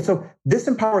fascinating. Okay, so this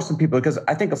empowers some people, because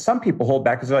I think some people hold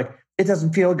back because they're it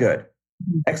doesn't feel good.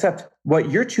 Except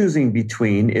what you're choosing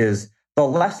between is the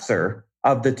lesser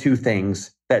of the two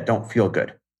things that don't feel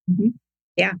good.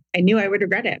 Yeah, I knew I would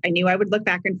regret it. I knew I would look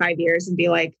back in 5 years and be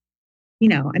I'm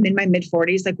in my mid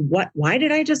 40s. Why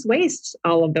did I just waste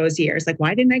all of those years?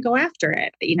 Why didn't I go after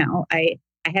it? I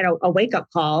had a wake-up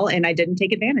call and I didn't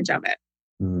take advantage of it.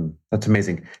 That's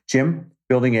amazing. Jim,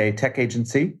 building a tech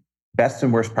agency, best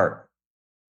and worst part?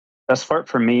 Best part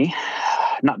for me,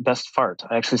 not best fart.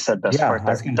 I actually said best part.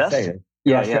 I was going to say it.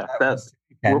 Yeah.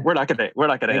 We're not going to.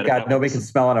 Thank God nobody can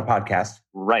smell on a podcast.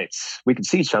 Right. We can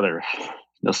see each other.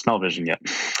 No smell vision yet.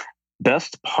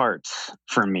 Best part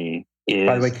for me is.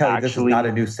 By the way, Kelly, this is not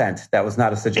a new scent. That was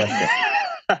not a suggestion.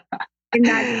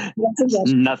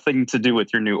 Nothing to do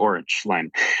with your new orange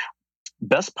line.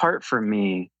 Best part for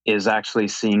me is actually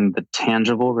seeing the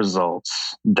tangible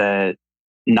results that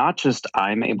not just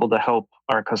I'm able to help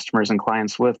our customers and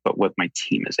clients with, but what my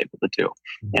team is able to do,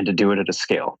 and to do it at a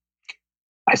scale.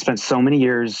 I spent so many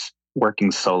years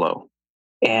working solo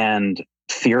and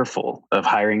fearful of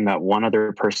hiring that one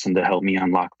other person to help me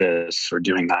unlock this or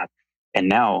doing that. And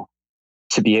now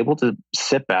to be able to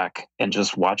sit back and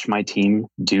just watch my team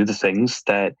do the things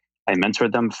that I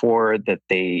mentored them for, that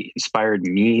they inspired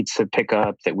me to pick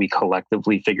up, that we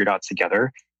collectively figured out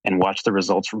together, and watch the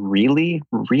results really,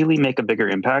 really make a bigger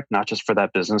impact, not just for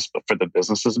that business, but for the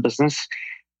business's business,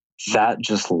 that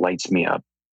just lights me up.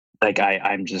 Like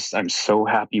I'm so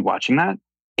happy watching that.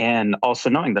 And also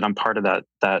knowing that I'm part of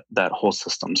that whole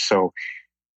system. So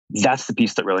that's the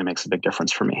piece that really makes a big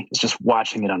difference for me. It's just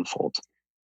watching it unfold.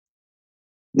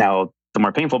 Now, the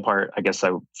more painful part, I guess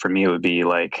for me, it would be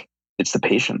like, it's the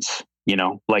patience,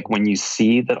 like when you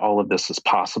see that all of this is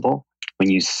possible, when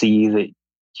you see that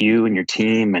you and your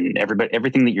team and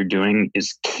everything that you're doing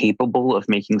is capable of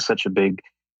making such a big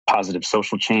positive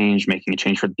social change, making a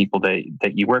change for the people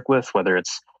that you work with, whether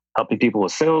it's helping people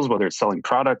with sales, whether it's selling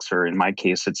products, or in my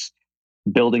case, it's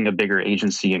building a bigger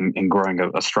agency and growing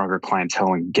a stronger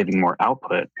clientele and giving more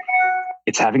output.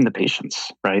 It's having the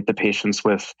patience, right? The patience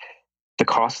with the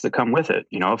costs that come with it,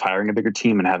 of hiring a bigger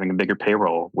team and having a bigger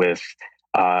payroll, with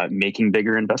making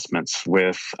bigger investments,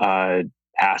 with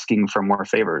asking for more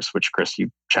favors, which Chris, you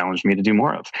challenged me to do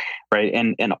more of, right?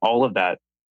 And all of that,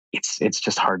 it's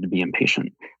just hard to be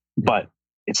impatient, but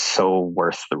it's so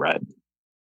worth the ride.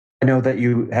 I know that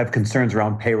you have concerns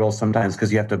around payroll sometimes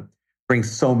because you have to bring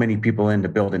so many people in to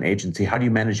build an agency. How do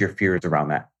you manage your fears around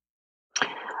that?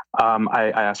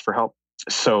 I asked for help.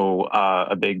 So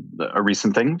a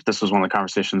recent thing, this was one of the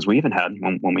conversations we even had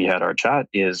when we had our chat,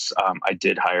 is I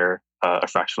did hire a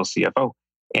fractional CFO.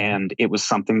 And it was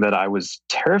something that I was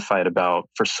terrified about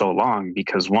for so long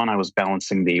because, one, I was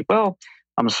balancing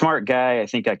I'm a smart guy, I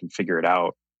think I can figure it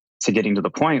out, to getting to the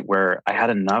point where I had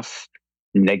enough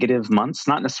negative months,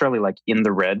 not necessarily like in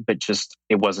the red, but just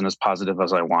it wasn't as positive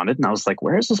as I wanted. And I was like,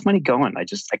 where is this money going? I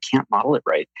can't model it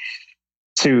right.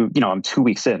 I'm 2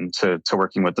 weeks in to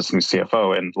working with this new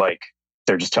CFO, and like,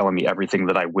 they're just telling me everything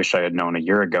that I wish I had known a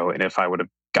year ago. And if I would have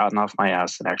gotten off my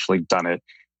ass and actually done it,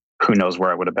 who knows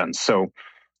where I would have been. So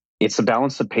it's a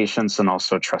balance of patience and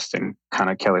also trusting, kind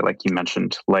of, Kelly, like you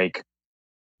mentioned, like,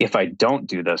 if I don't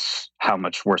do this, how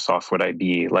much worse off would I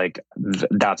be? Like,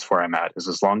 that's where I'm at, is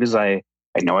as long as I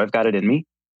know I've got it in me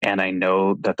and I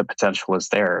know that the potential is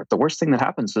there. The worst thing that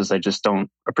happens is I just don't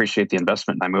appreciate the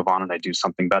investment and I move on and I do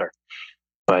something better.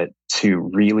 But to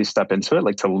really step into it,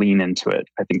 like to lean into it,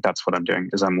 I think that's what I'm doing,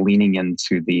 is I'm leaning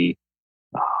into the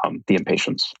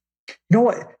impatience. You know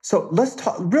what? So let's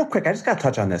talk real quick. I just got to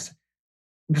touch on this.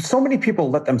 So many people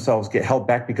let themselves get held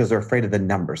back because they're afraid of the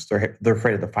numbers. They're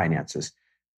afraid of the finances.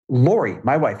 Lori,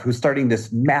 my wife, who's starting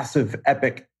this massive,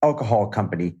 epic alcohol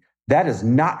company, that is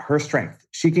not her strength.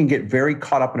 She can get very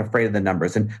caught up and afraid of the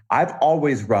numbers. And I've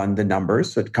always run the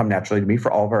numbers, so it come naturally to me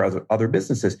for all of our other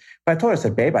businesses. But I told her, I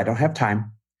said, babe, I don't have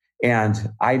time.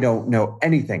 And I don't know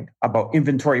anything about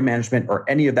inventory management or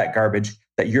any of that garbage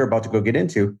that you're about to go get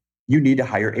into. You need to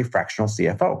hire a fractional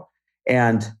CFO.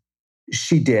 And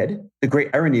she did. The great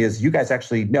irony is, you guys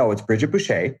actually know it's Bridget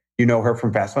Boucher. You know her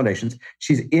from Fast Foundations.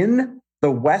 She's in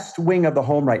the west wing of the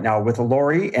home right now with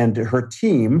Lori and her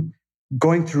team,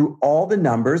 going through all the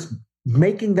numbers,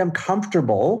 making them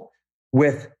comfortable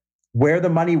with where the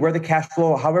money, where the cash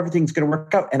flow, how everything's going to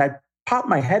work out. And I popped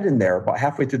my head in there about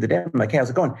halfway through the day. I'm like, hey, how's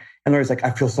it going? And Lori's like,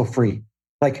 I feel so free.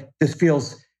 Like, this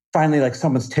feels finally like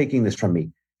someone's taking this from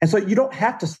me. And so you don't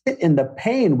have to sit in the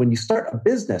pain when you start a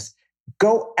business.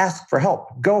 Go ask for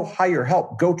help. Go hire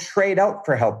help. Go trade out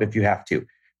for help if you have to.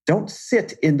 Don't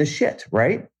sit in the shit,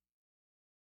 right?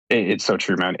 It's so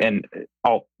true, man. And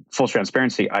all full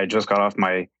transparency, I just got off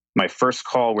my first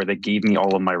call where they gave me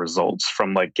all of my results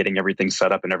from like getting everything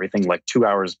set up and everything like 2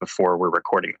 hours before we're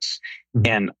recording this. Mm-hmm.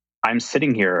 And I'm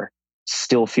sitting here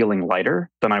still feeling lighter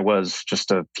than I was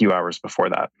just a few hours before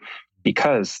that,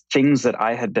 because things that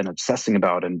I had been obsessing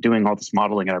about and doing all this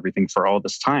modeling and everything for all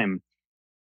this time,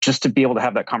 just to be able to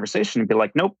have that conversation and be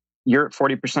like, nope, you're at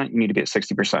 40%, you need to be at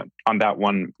 60% on that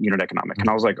one unit economic. And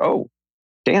I was like, oh,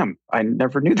 damn, I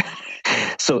never knew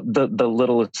that. So the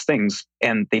littlest things,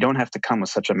 and they don't have to come with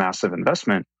such a massive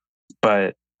investment,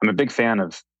 but I'm a big fan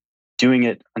of doing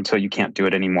it until you can't do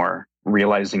it anymore,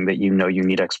 realizing that you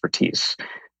need expertise.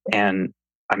 And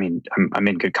I mean, I'm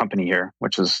in good company here,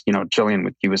 which is, Jillian,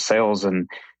 with you with sales, and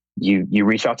you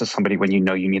reach out to somebody when you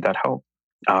need that help.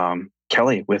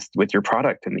 Kelly, with your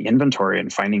product and the inventory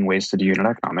and finding ways to do unit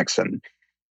economics, and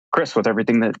Chris, with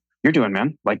everything that you're doing,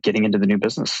 man, like getting into the new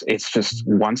business. It's just,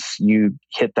 once you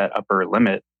hit that upper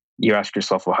limit, you ask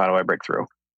yourself, well, how do I break through?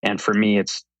 And for me,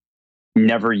 it's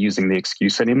never using the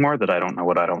excuse anymore that I don't know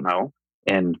what I don't know,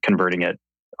 and converting it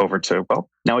over to, well,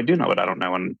 now I do know what I don't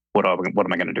know, and what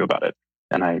am I going to do about it?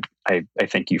 And I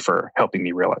thank you for helping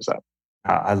me realize that.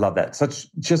 I love that.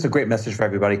 Just a great message for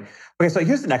everybody. Okay, so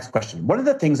here's the next question. One of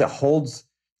the things that holds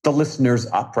the listeners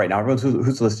up right now, everyone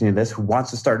who's listening to this, who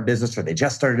wants to start a business or they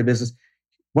just started a business,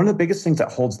 one of the biggest things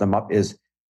that holds them up is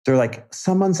they're like,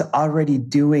 someone's already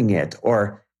doing it,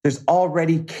 or there's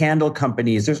already candle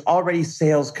companies, there's already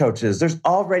sales coaches, there's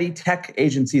already tech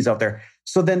agencies out there.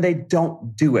 So then they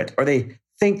don't do it, or they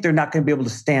think they're not going to be able to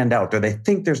stand out, or they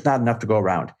think there's not enough to go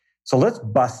around. So let's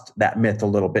bust that myth a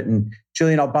little bit. And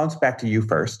Jillian, I'll bounce back to you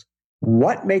first.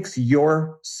 What makes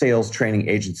your sales training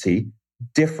agency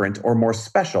different or more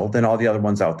special than all the other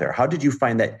ones out there? How did you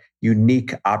find that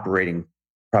unique operating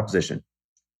proposition?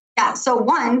 Yeah. So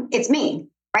one, it's me,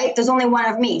 right? There's only one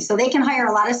of me. So they can hire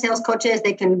a lot of sales coaches.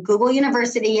 They can Google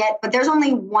University it, but there's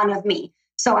only one of me.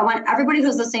 So I want everybody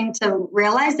who's listening to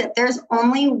realize that there's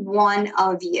only one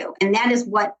of you. And that is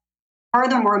what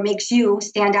furthermore makes you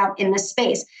stand out in this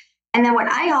space. And then what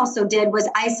I also did was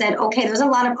I said, okay, there's a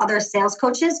lot of other sales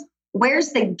coaches.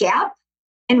 Where's the gap?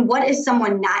 And what is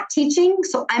someone not teaching?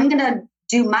 So I'm going to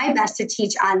do my best to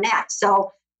teach on that.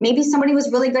 So maybe somebody was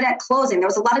really good at closing. There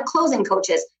was a lot of closing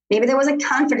coaches. Maybe there was a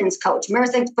confidence coach.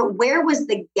 But where was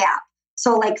the gap?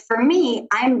 So like for me,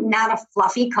 I'm not a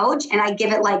fluffy coach and I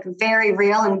give it like very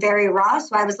real and very raw.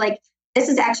 So I was like, this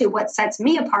is actually what sets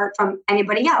me apart from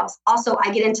anybody else. Also,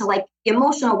 I get into like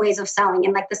emotional ways of selling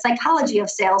and like the psychology of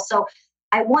sales. So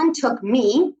one took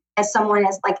me as someone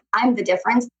as like, I'm the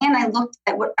difference. And I looked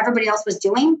at what everybody else was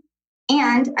doing.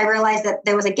 And I realized that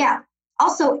there was a gap.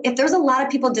 Also, if there's a lot of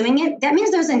people doing it, that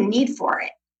means there's a need for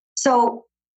it. So,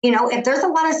 if there's a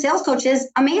lot of sales coaches,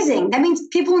 amazing. That means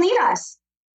people need us.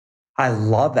 I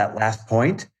love that last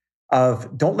point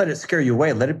of don't let it scare you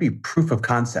away. Let it be proof of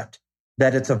concept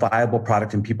that it's a viable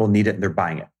product and people need it and they're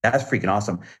buying it. That's freaking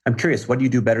awesome. I'm curious, what do you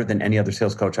do better than any other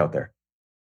sales coach out there?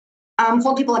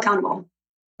 Hold people accountable.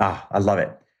 I love it.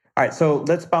 All right, so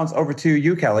let's bounce over to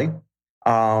you, Kelly.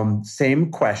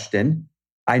 Same question.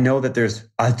 I know that there's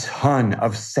a ton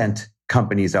of scent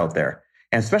companies out there,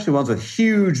 and especially ones with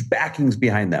huge backings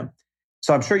behind them.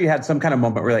 So I'm sure you had some kind of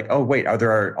moment where you're like, oh, wait, are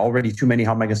there already too many?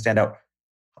 How am I going to stand out?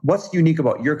 What's unique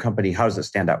about your company? How does it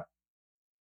stand out?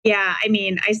 Yeah, I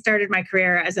mean, I started my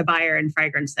career as a buyer in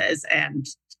fragrances, and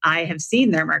I have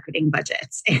seen their marketing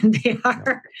budgets, and they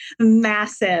are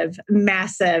massive,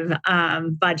 massive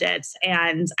budgets.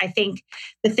 And I think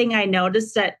the thing I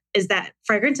noticed is that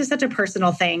fragrance is such a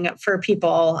personal thing for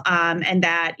people, and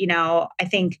that I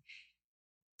think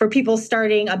for people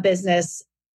starting a business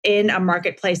in a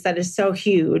marketplace that is so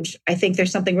huge, I think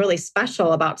there's something really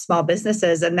special about small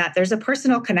businesses, and that there's a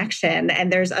personal connection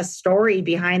and there's a story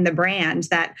behind the brand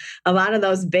that a lot of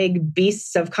those big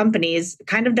beasts of companies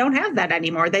kind of don't have that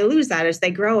anymore. They lose that as they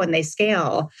grow and they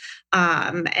scale.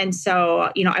 And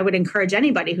so, I would encourage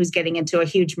anybody who's getting into a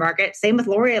huge market, same with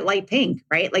Lori at Light Pink,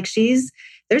 right? Like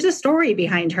there's a story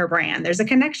behind her brand. There's a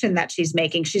connection that she's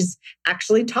making. She's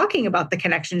actually talking about the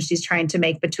connection she's trying to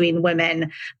make between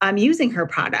women using her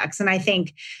products. And I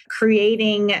think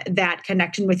creating that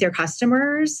connection with your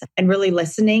customers and really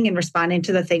listening and responding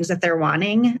to the things that they're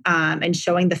wanting and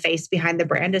showing the face behind the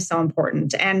brand is so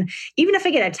important. And even if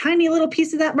I get a tiny little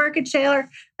piece of that market share,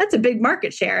 that's a big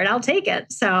market share and I'll take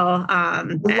it. So I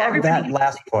love that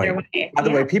last point. By the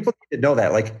way, people need to know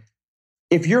that. Like,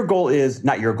 if your goal is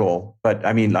not your goal, but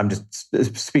I mean, I'm just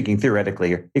speaking theoretically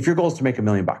here. If your goal is to make $1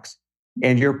 million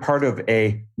and you're part of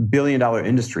a $1 billion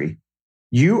industry,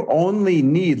 you only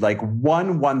need like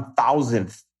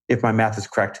 1/1000th, if my math is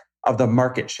correct, of the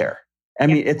market share. I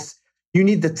mean, you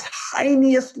need the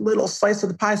tiniest little slice of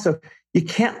the pie. So you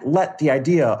can't let the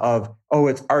idea of, oh,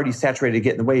 it's already saturated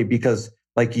get in the way, because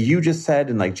like you just said,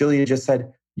 and like Jillian just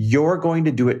said, you're going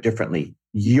to do it differently.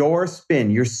 Your spin,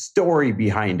 your story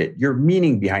behind it, your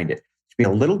meaning behind it to be a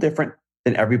little different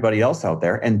than everybody else out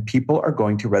there. And people are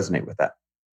going to resonate with that.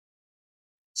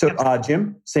 So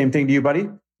Jim, same thing to you, buddy.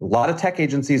 A lot of tech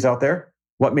agencies out there.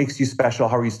 What makes you special?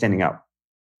 How are you standing out?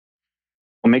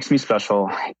 What makes me special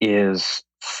is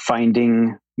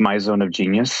finding my zone of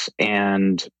genius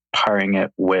and pairing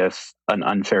it with an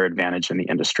unfair advantage in the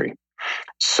industry.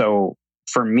 So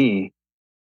for me,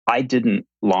 I didn't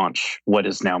launch what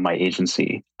is now my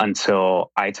agency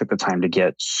until I took the time to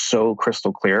get so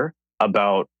crystal clear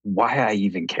about why I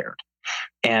even cared.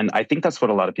 And I think that's what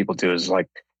a lot of people do is like,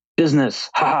 business,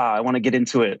 I want to get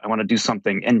into it. I want to do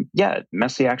something. And yeah,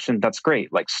 messy action, that's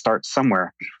great. Like start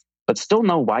somewhere, but still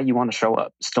know why you want to show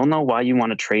up. Still know why you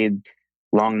want to trade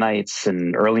long nights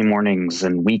and early mornings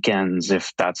and weekends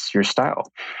if that's your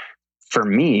style. For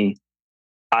me,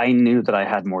 I knew that I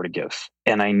had more to give.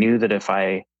 And I knew that if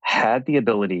I had the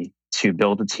ability to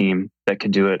build a team that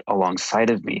could do it alongside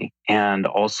of me and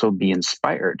also be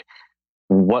inspired,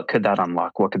 what could that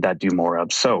unlock? What could that do more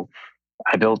of? So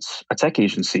I built a tech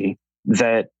agency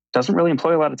that doesn't really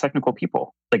employ a lot of technical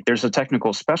people. Like there's a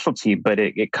technical specialty, but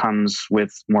it comes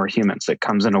with more humans. It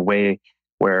comes in a way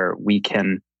where we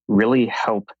can really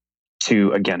help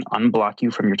to, again, unblock you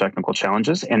from your technical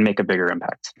challenges and make a bigger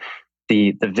impact.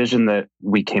 The vision that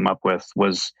we came up with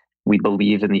was we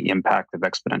believe in the impact of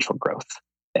exponential growth.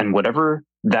 And whatever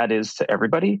that is to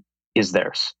everybody is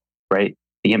theirs, right?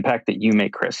 The impact that you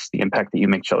make, Chris, the impact that you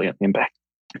make, Jillian, the impact,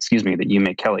 that you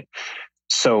make, Kelly.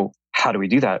 So how do we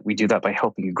do that? We do that by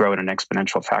helping you grow at an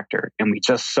exponential factor. And we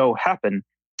just so happen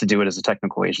to do it as a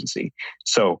technical agency.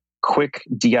 So quick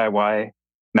DIY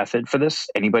method for this.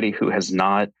 Anybody who has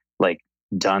not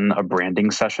done a branding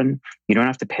session, you don't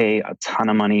have to pay a ton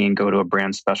of money and go to a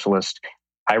brand specialist.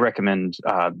 I recommend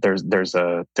there's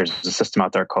a system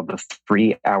out there called the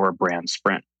 3-hour brand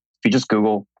sprint. If you just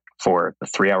Google for the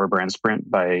 3-hour brand sprint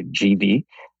by GV,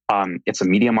 it's a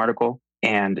Medium article,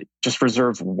 and just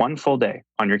reserve one full day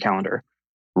on your calendar.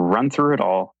 Run through it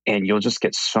all, and you'll just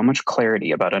get so much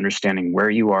clarity about understanding where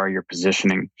you are, your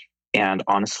positioning. And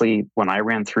honestly, when I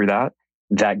ran through that,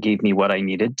 that gave me what I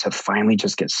needed to finally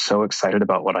just get so excited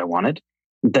about what I wanted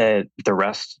that the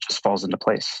rest just falls into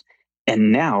place.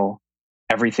 And now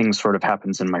everything sort of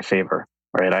happens in my favor,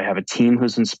 right? I have a team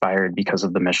who's inspired because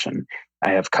of the mission.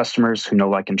 I have customers who know,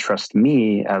 like, and trust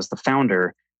me as the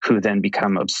founder, who then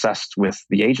become obsessed with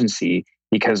the agency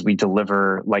because we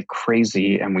deliver like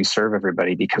crazy and we serve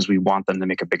everybody because we want them to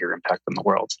make a bigger impact in the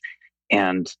world.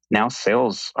 And now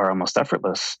sales are almost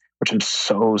effortless, which I'm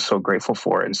so, so grateful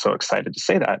for and so excited to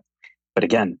say that. But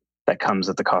again, that comes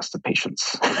at the cost of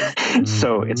patience.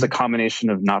 So it's a combination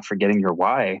of not forgetting your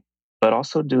why, but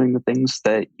also doing the things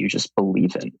that you just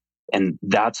believe in. And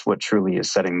that's what truly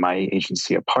is setting my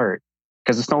agency apart,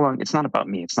 because it's not about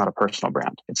me. It's not a personal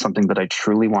brand. It's something that I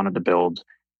truly wanted to build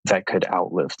that could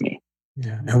outlive me.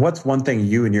 Yeah. And what's one thing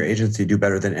you and your agency do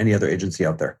better than any other agency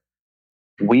out there?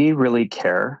 We really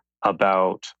care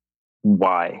about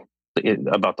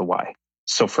about the why.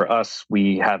 So for us,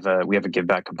 we have a give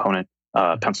back component.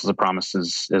 Pencils of Promise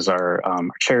is our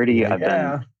charity.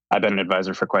 Yeah. I've been an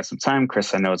advisor for quite some time.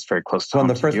 Chris, I know it's very close to one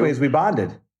home of the first ways we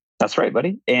bonded. That's right,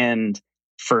 buddy. And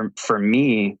for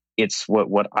me, it's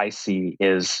what I see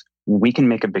is we can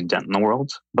make a big dent in the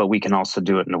world, but we can also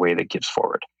do it in a way that gives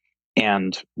forward.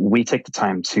 And we take the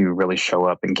time to really show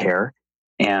up and care.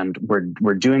 And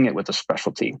we're doing it with a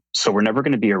specialty. So we're never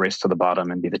going to be a race to the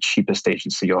bottom and be the cheapest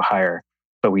agency you'll hire,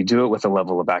 but we do it with a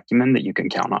level of acumen that you can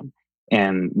count on.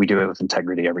 And we do it with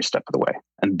integrity every step of the way.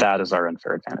 And that is our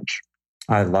unfair advantage.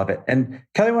 I love it. And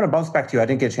Kelly, I want to bounce back to you. I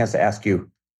didn't get a chance to ask you,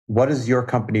 what does your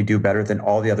company do better than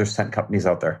all the other scent companies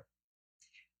out there?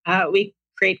 We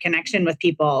create connection with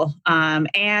people.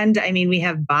 And I mean, we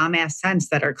have bomb-ass scents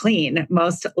that are clean.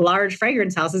 Most large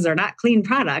fragrance houses are not clean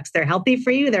products. They're healthy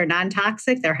for you. They're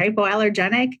non-toxic. They're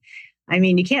hypoallergenic. I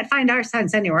mean, you can't find our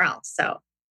scents anywhere else. So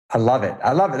I love it.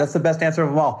 I love it. That's the best answer of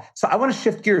them all. So I want to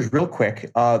shift gears real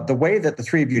quick. The way that the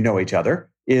three of you know each other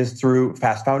is through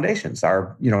Fast Foundations,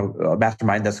 our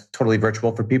mastermind that's totally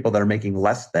virtual for people that are making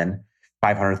less than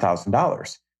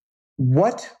 $500,000.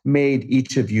 What made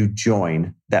each of you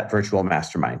join that virtual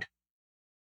mastermind?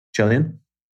 Jillian?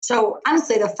 So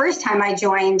honestly, the first time I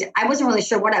joined, I wasn't really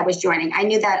sure what I was joining. I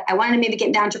knew that I wanted to maybe get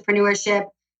into entrepreneurship.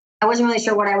 I wasn't really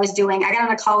sure what I was doing. I got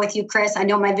on a call with you, Chris. I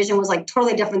know my vision was like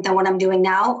totally different than what I'm doing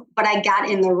now, but I got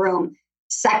in the room.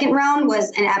 Second round was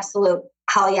an absolute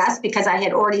hell yes, because I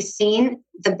had already seen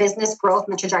the business growth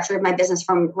and the trajectory of my business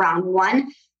from round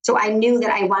one. So I knew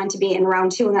that I wanted to be in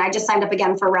round two, and then I just signed up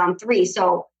again for round three.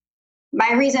 So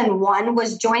my reason one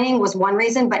was joining was one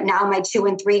reason, but now my 2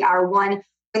 and 3 are one: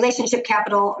 relationship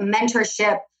capital,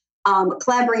 mentorship,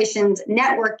 collaborations,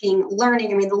 networking,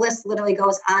 learning. I mean, the list literally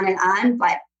goes on and on,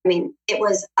 but I mean, it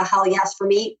was a hell yes for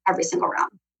me every single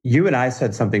round. You and I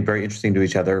said something very interesting to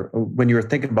each other when you were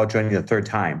thinking about joining the third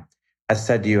time. I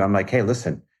said to you, I'm like, hey,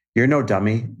 listen, you're no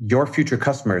dummy. Your future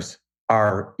customers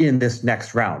are in this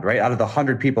next round, right? Out of the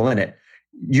 100 people in it,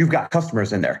 you've got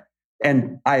customers in there.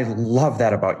 And I love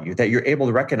that about you, that you're able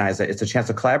to recognize that it's a chance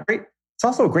to collaborate. It's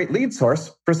also a great lead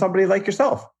source for somebody like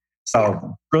yourself. So yeah.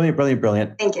 Brilliant, brilliant,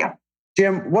 brilliant. Thank you.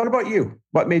 Jim, what about you?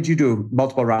 What made you do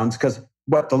multiple rounds? Because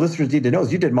what the listeners need to know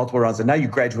is you did multiple rounds and now you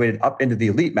graduated up into the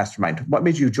elite mastermind. What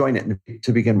made you join it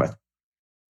to begin with?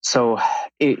 So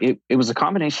it was a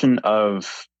combination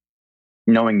of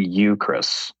knowing you,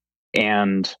 Chris,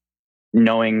 and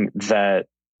knowing that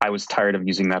I was tired of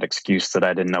using that excuse that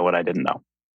I didn't know what I didn't know.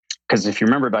 Because if you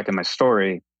remember back in my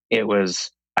story, it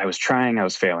was, I was trying, I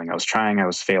was failing. I was trying, I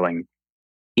was failing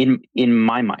in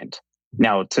my mind.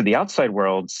 Now, to the outside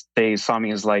world, they saw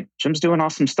me as like, Jim's doing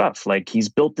awesome stuff. Like, he's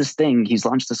built this thing, he's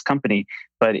launched this company,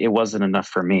 but it wasn't enough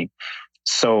for me.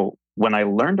 So when I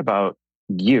learned about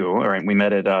you, all right, we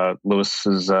met at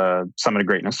Lewis's Summit of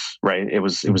Greatness, right? It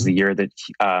was the year that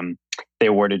they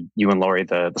awarded you and Lori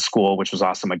the school, which was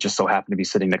awesome. I just so happened to be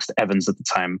sitting next to Evans at the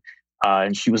time.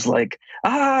 And she was like,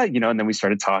 and then we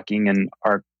started talking, and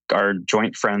our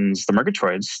joint friends, the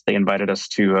Murgatroyds, they invited us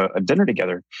to a dinner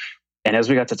together. And as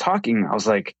we got to talking, I was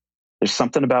like, there's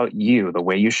something about you, the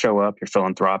way you show up, you're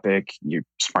philanthropic, you're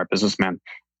a smart businessman.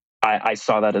 I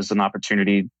saw that as an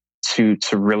opportunity to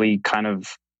really kind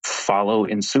of follow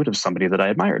in suit of somebody that I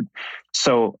admired.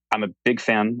 So I'm a big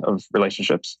fan of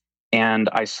relationships. And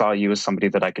I saw you as somebody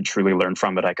that I could truly learn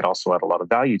from, but I could also add a lot of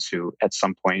value to at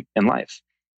some point in life.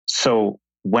 So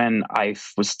when I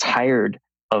was tired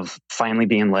of finally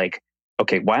being like,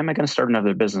 okay, why am I going to start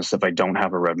another business if I don't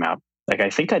have a roadmap? Like, I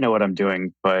think I know what I'm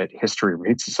doing, but history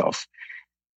repeats itself.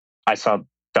 I saw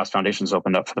Fast Foundations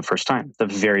opened up for the first time, the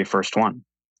very first one.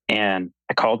 And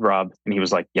I called Rob and he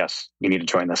was like, yes, you need to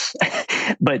join this.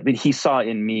 but he saw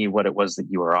in me what it was that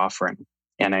you were offering.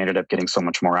 And I ended up getting so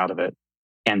much more out of it.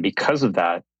 And because of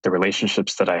that, the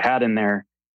relationships that I had in there,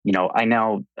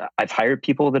 I've hired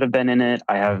people that have been in it.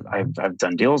 I've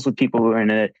done deals with people who are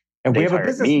in it. And we have a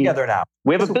business together now.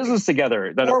 We have a business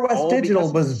together. Core West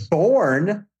Digital was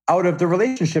born out of the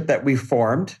relationship that we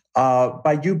formed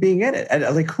by you being in it. And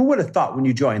like, who would have thought when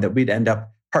you joined that we'd end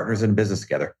up partners in business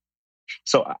together?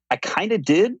 So I kind of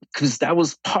did, because that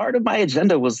was part of my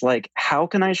agenda, was like, how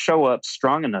can I show up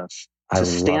strong enough to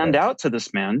stand out to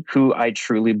this man who I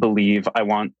truly believe I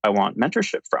want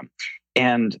mentorship from?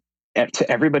 And to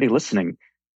everybody listening,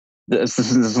 this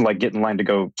is like getting in line to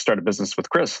go start a business with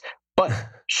Chris, but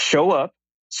show up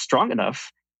strong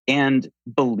enough and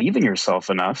believe in yourself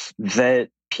enough that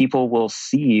people will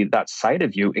see that side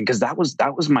of you. Because that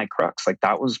was my crux. Like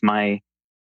that was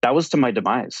to my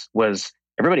demise. Was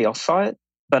everybody else saw it,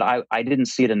 but I didn't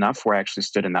see it enough where I actually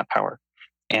stood in that power.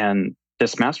 And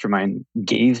this mastermind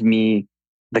gave me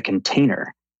the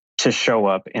container to show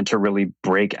up and to really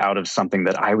break out of something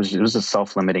that it was a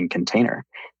self-limiting container.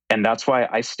 And that's why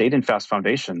I stayed in Fast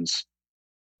Foundations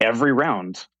every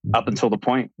round up until the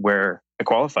point where I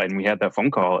qualified and we had that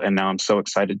phone call. And now I'm so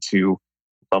excited to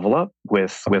level up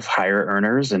with higher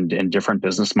earners and different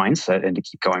business mindset and to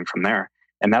keep going from there.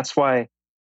 And that's why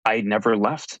I never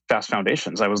left Fast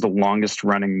Foundations. I was the longest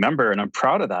running member, and I'm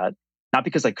proud of that. Not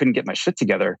because I couldn't get my shit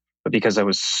together, but because I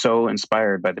was so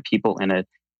inspired by the people in it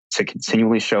to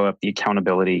continually show up, the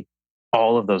accountability,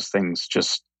 all of those things.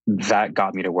 Just that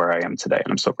got me to where I am today,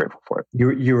 and I'm so grateful for it.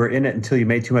 You were in it until you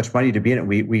made too much money to be in it.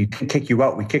 We didn't kick you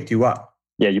out. We kicked you up.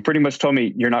 Yeah, you pretty much told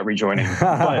me you're not rejoining,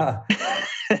 but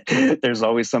there's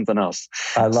always something else.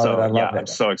 I love it. I love it. I'm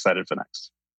so excited for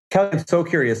next. Kelly, I'm so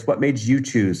curious. What made you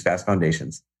choose Fast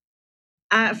Foundations?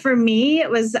 For me, it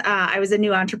was, I was a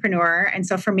new entrepreneur. And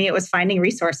so for me, it was finding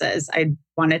resources. I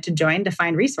wanted to join to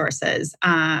find resources.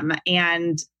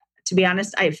 And to be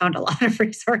honest, I found a lot of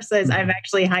resources. I've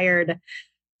actually hired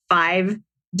 5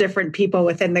 different people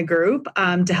within the group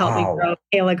to help me grow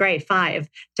Kayla Gray, 5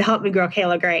 to help me grow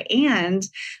Kayla Gray. And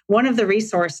one of the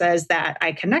resources that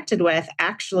I connected with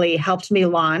actually helped me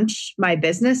launch my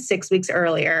business 6 weeks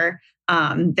earlier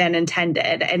than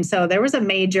intended. And so there was a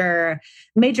major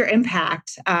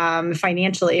impact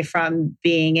financially from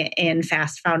being in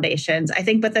Fast Foundations, I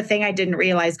think. But the thing I didn't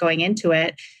realize going into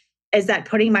it is that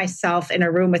putting myself in a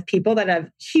room with people that have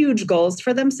huge goals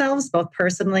for themselves, both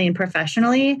personally and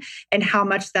professionally, and how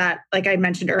much that, like I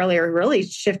mentioned earlier, really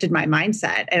shifted my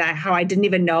mindset and how I didn't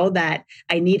even know that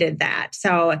I needed that.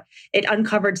 So it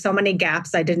uncovered so many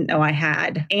gaps I didn't know I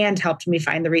had and helped me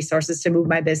find the resources to move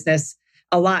my business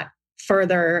a lot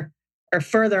further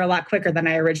a lot quicker than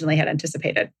I originally had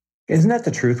anticipated. Isn't that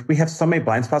the truth? We have so many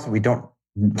blind spots that we don't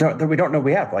know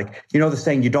we have. Like, the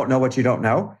saying, you don't know what you don't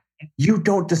know. You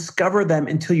don't discover them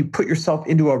until you put yourself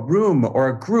into a room or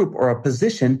a group or a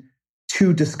position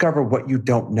to discover what you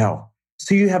don't know.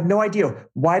 So you have no idea.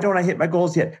 Why don't I hit my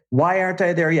goals yet? Why aren't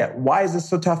I there yet? Why is this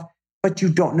so tough? But you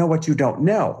don't know what you don't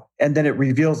know. And then it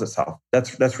reveals itself.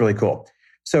 That's really cool.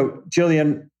 So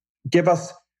Jillian, give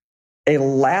us a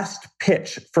last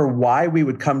pitch for why we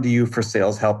would come to you for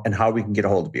sales help and how we can get a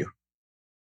hold of you.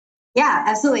 Yeah,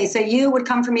 absolutely. So you would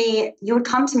come to me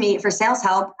for sales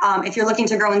help if you're looking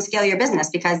to grow and scale your business,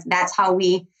 because that's how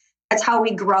we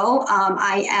grow.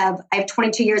 I have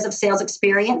 22 years of sales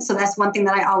experience. So that's one thing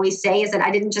that I always say is that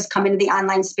I didn't just come into the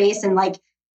online space and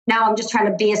now I'm just trying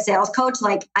to be a sales coach.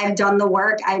 Like, I've done the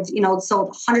work. I've,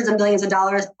 sold hundreds of millions of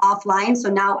dollars offline. So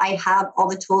now I have all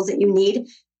the tools that you need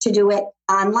to do it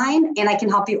online, and I can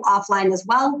help you offline as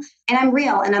well. And I'm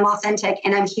real and I'm authentic,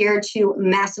 and I'm here to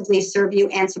massively serve you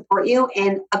and support you.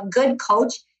 And a good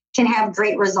coach can have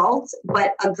great results,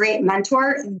 but a great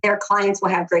mentor, their clients will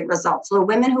have great results. So the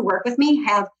women who work with me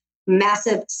have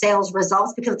massive sales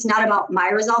results because it's not about my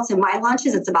results and my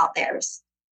launches, it's about theirs.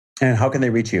 And how can they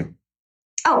reach you?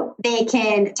 Oh, they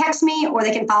can text me or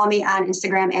they can follow me on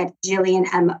Instagram at Jillian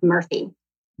M. Murphy.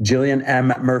 Jillian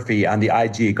M. Murphy on the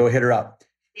IG. Go hit her up.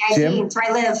 The IG, Jim, it's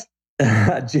where I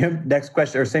live. Jim, next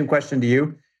question or same question to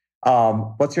you.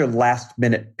 What's your last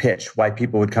minute pitch? Why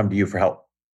people would come to you for help?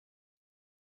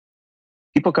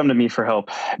 People come to me for help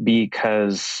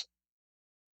because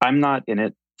I'm not in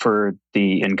it for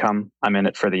the income. I'm in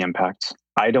it for the impact.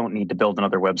 I don't need to build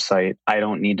another website. I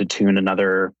don't need to tune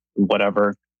another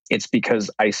whatever. It's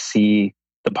because I see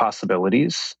the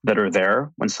possibilities that are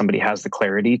there when somebody has the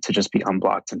clarity to just be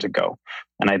unblocked and to go.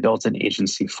 And I built an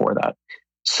agency for that.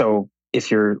 So if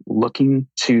you're looking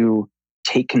to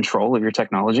take control of your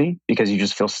technology because you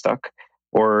just feel stuck,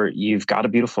 or you've got a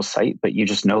beautiful site, but you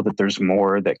just know that there's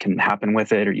more that can happen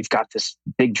with it, or you've got this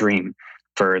big dream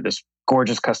for this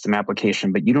gorgeous custom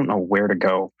application, but you don't know where to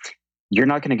go, you're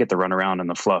not going to get the runaround and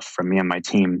the fluff from me and my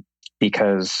team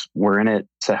because we're in it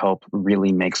to help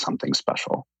really make something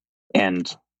special. And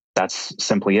that's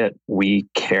simply it. We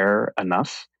care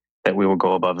enough that we will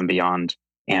go above and beyond,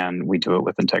 and we do it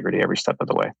with integrity every step of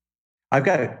the way. I've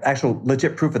got actual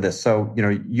legit proof of this. So,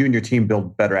 you and your team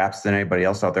build better apps than anybody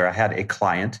else out there. I had a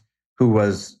client who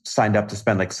was signed up to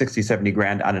spend like 60, 70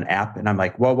 grand on an app. And I'm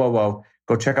like, whoa.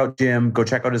 Go check out Jim. Go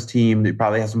check out his team. They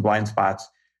probably have some blind spots.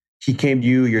 He came to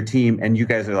you, your team, and you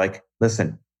guys are like,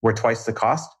 listen, we're twice the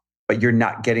cost, but you're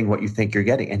not getting what you think you're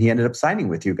getting. And he ended up signing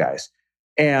with you guys.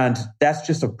 And that's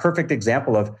just a perfect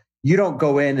example of you don't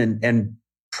go in and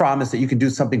promise that you can do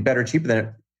something better, cheaper than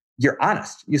it. You're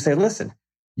honest. You say, listen,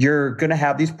 you're going to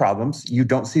have these problems. You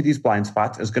don't see these blind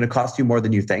spots. It's going to cost you more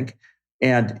than you think.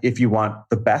 And if you want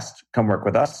the best, come work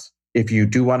with us. If you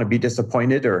do want to be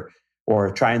disappointed or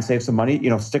try and save some money,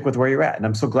 stick with where you're at. And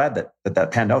I'm so glad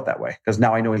that panned out that way because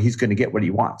now I know he's going to get what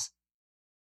he wants.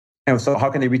 And so how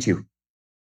can they reach you?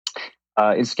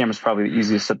 Instagram is probably the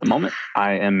easiest at the moment.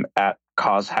 I am at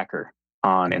Cause Hacker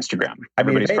on Instagram.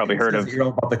 Everybody's probably heard of. You're all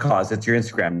about the cause. It's your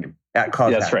Instagram name at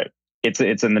Cause. Yeah, that's right.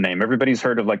 It's in the name. Everybody's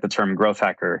heard of like the term growth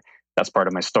hacker. That's part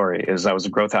of my story. Is I was a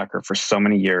growth hacker for so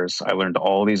many years. I learned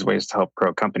all these ways to help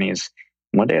grow companies.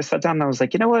 One day I sat down and I was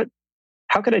like, you know what?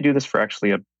 How could I do this for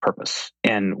actually a purpose?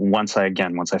 And once I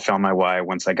found my why,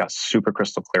 once I got super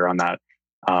crystal clear on that,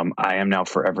 I am now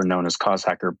forever known as Cause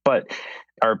Hacker. But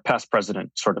our past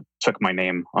president sort of took my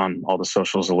name on all the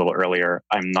socials a little earlier.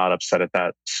 I'm not upset at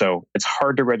that. So it's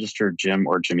hard to register Jim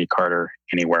or Jimmy Carter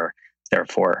anywhere.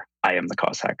 Therefore, I am the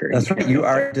Cause Hacker. That's right. You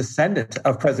are a descendant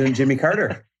of President Jimmy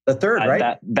Carter, the third,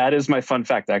 right? That is my fun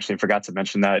fact. I actually forgot to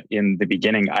mention that in the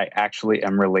beginning. I actually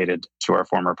am related to our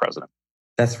former president.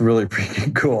 That's really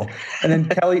freaking cool. And then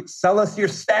Kelly, sell us your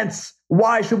scents.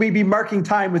 Why should we be marking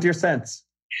time with your scents?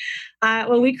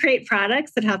 Well, we create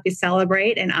products that help you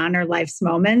celebrate and honor life's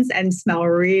moments and smell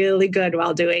really good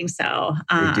while doing so.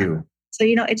 They do. So,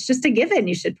 it's just a given.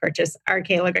 You should purchase our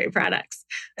Kayla Gray products.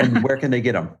 And where can they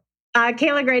get them?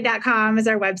 KaylaGray.com is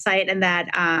our website, and that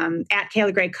at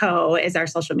Kayla Gray Co. is our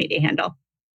social media handle.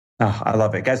 Oh, I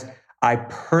love it. Guys, I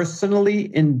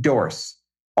personally endorse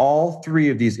all three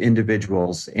of these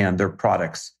individuals and their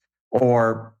products,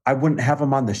 or I wouldn't have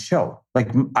them on the show. Like,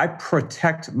 I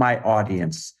protect my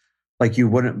audience like you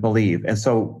wouldn't believe. And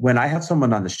so when I have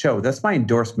someone on the show, that's my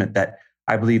endorsement that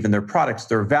I believe in their products,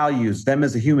 their values, them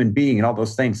as a human being, and all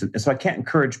those things. And so I can't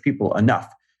encourage people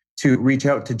enough to reach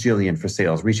out to Jillian for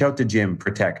sales, reach out to Jim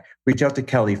for tech, reach out to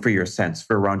Kelly for your scents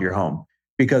for around your home,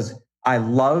 because I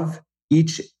love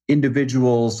each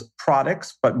individual's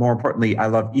products, but more importantly, I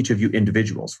love each of you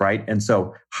individuals, right? And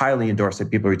so highly endorse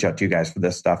that people reach out to you guys for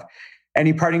this stuff.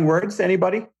 Any parting words,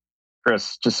 anybody?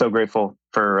 Chris, just so grateful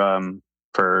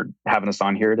for having us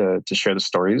on here to share the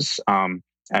stories.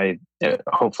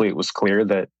 Hopefully it was clear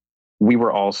that we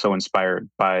were all so inspired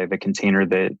by the container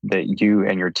that you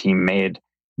and your team made,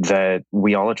 that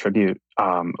we all attribute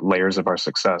layers of our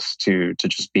success to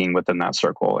just being within that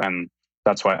circle. And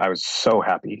that's why I was so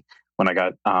happy when I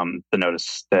got the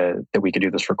notice that we could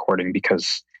do this recording,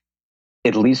 because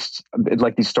at least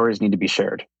like these stories need to be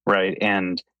shared, right?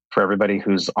 And for everybody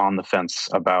who's on the fence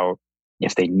about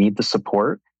if they need the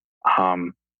support,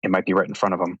 it might be right in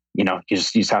front of them. You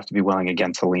just have to be willing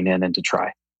again to lean in and to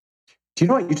try. Do you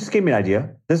know what? You just gave me an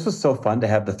idea. This was so fun to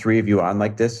have the three of you on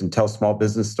like this and tell small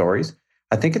business stories.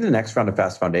 I think in the next round of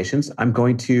Fast Foundations, I'm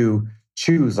going to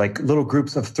choose like little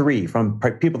groups of 3 from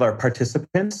people that are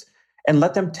participants and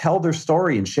let them tell their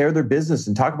story and share their business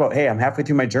and talk about, hey, I'm halfway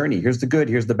through my journey. Here's the good,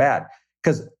 here's the bad.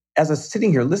 Because as I'm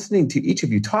sitting here listening to each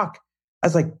of you talk, I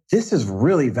was like, this is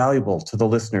really valuable to the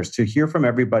listeners to hear from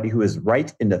everybody who is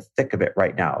right in the thick of it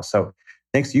right now. So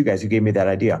thanks to you guys who gave me that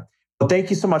idea. Well, thank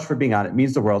you so much for being on. It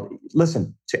means the world.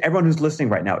 Listen, to everyone who's listening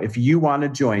right now, if you want to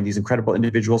join these incredible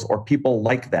individuals or people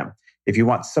like them, if you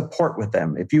want support with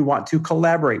them, if you want to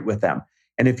collaborate with them,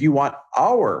 and if you want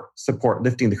our support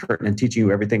lifting the curtain and teaching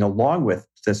you everything along with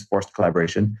this forced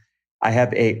collaboration, I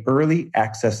have an early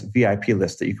access VIP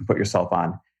list that you can put yourself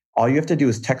on. All you have to do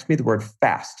is text me the word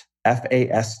FAST,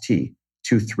 F-A-S-T,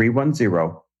 to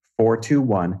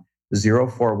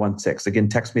 310-421-0416. Again,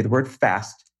 text me the word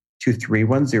FAST to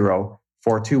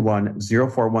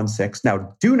 310-421-0416.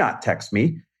 Now, do not text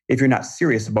me if you're not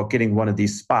serious about getting one of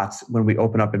these spots when we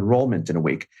open up enrollment in a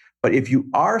week. But if you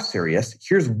are serious,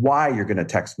 here's why you're going to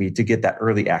text me to get that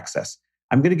early access.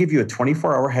 I'm going to give you a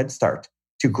 24-hour head start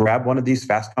to grab one of these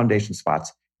Fast Foundation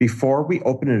spots before we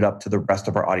open it up to the rest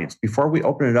of our audience, before we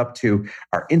open it up to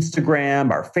our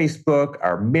Instagram, our Facebook,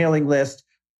 our mailing list.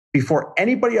 Before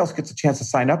anybody else gets a chance to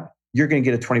sign up, you're going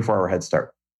to get a 24-hour head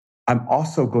start. I'm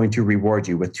also going to reward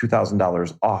you with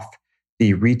 $2,000 off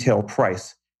the retail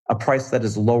price, a price that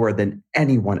is lower than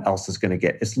anyone else is going to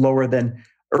get. It's lower than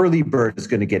Early Bird is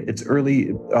going to get. It's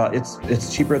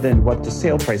cheaper than what the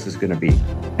sale price is going to be.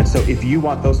 And so if you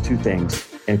want those two things,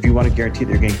 and if you want to guarantee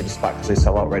that you're going to get a spot because they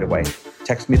sell out right away,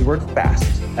 text me the word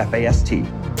FAST, F-A-S-T,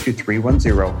 to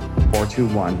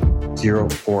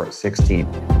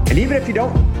 310-421-0416. And even if you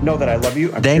don't know that I love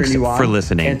you, I'm cheering you on. Thanks for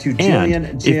listening. And to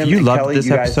Jillian, Jim, if you and loved Kelly, this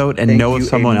you guys, episode and know of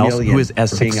someone else who is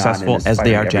as successful as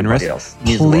they are generous,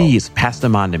 please pass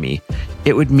them on to me.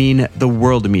 It would mean the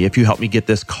world to me if you help me get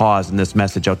this cause and this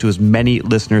message out to as many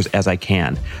listeners as I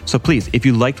can. So please, if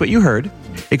you liked what you heard,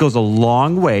 it goes a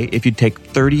long way if you take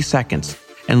 30 seconds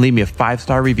and leave me a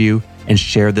 5-star review and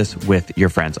share this with your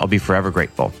friends. I'll be forever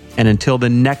grateful. And until the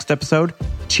next episode,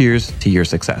 cheers to your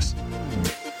success.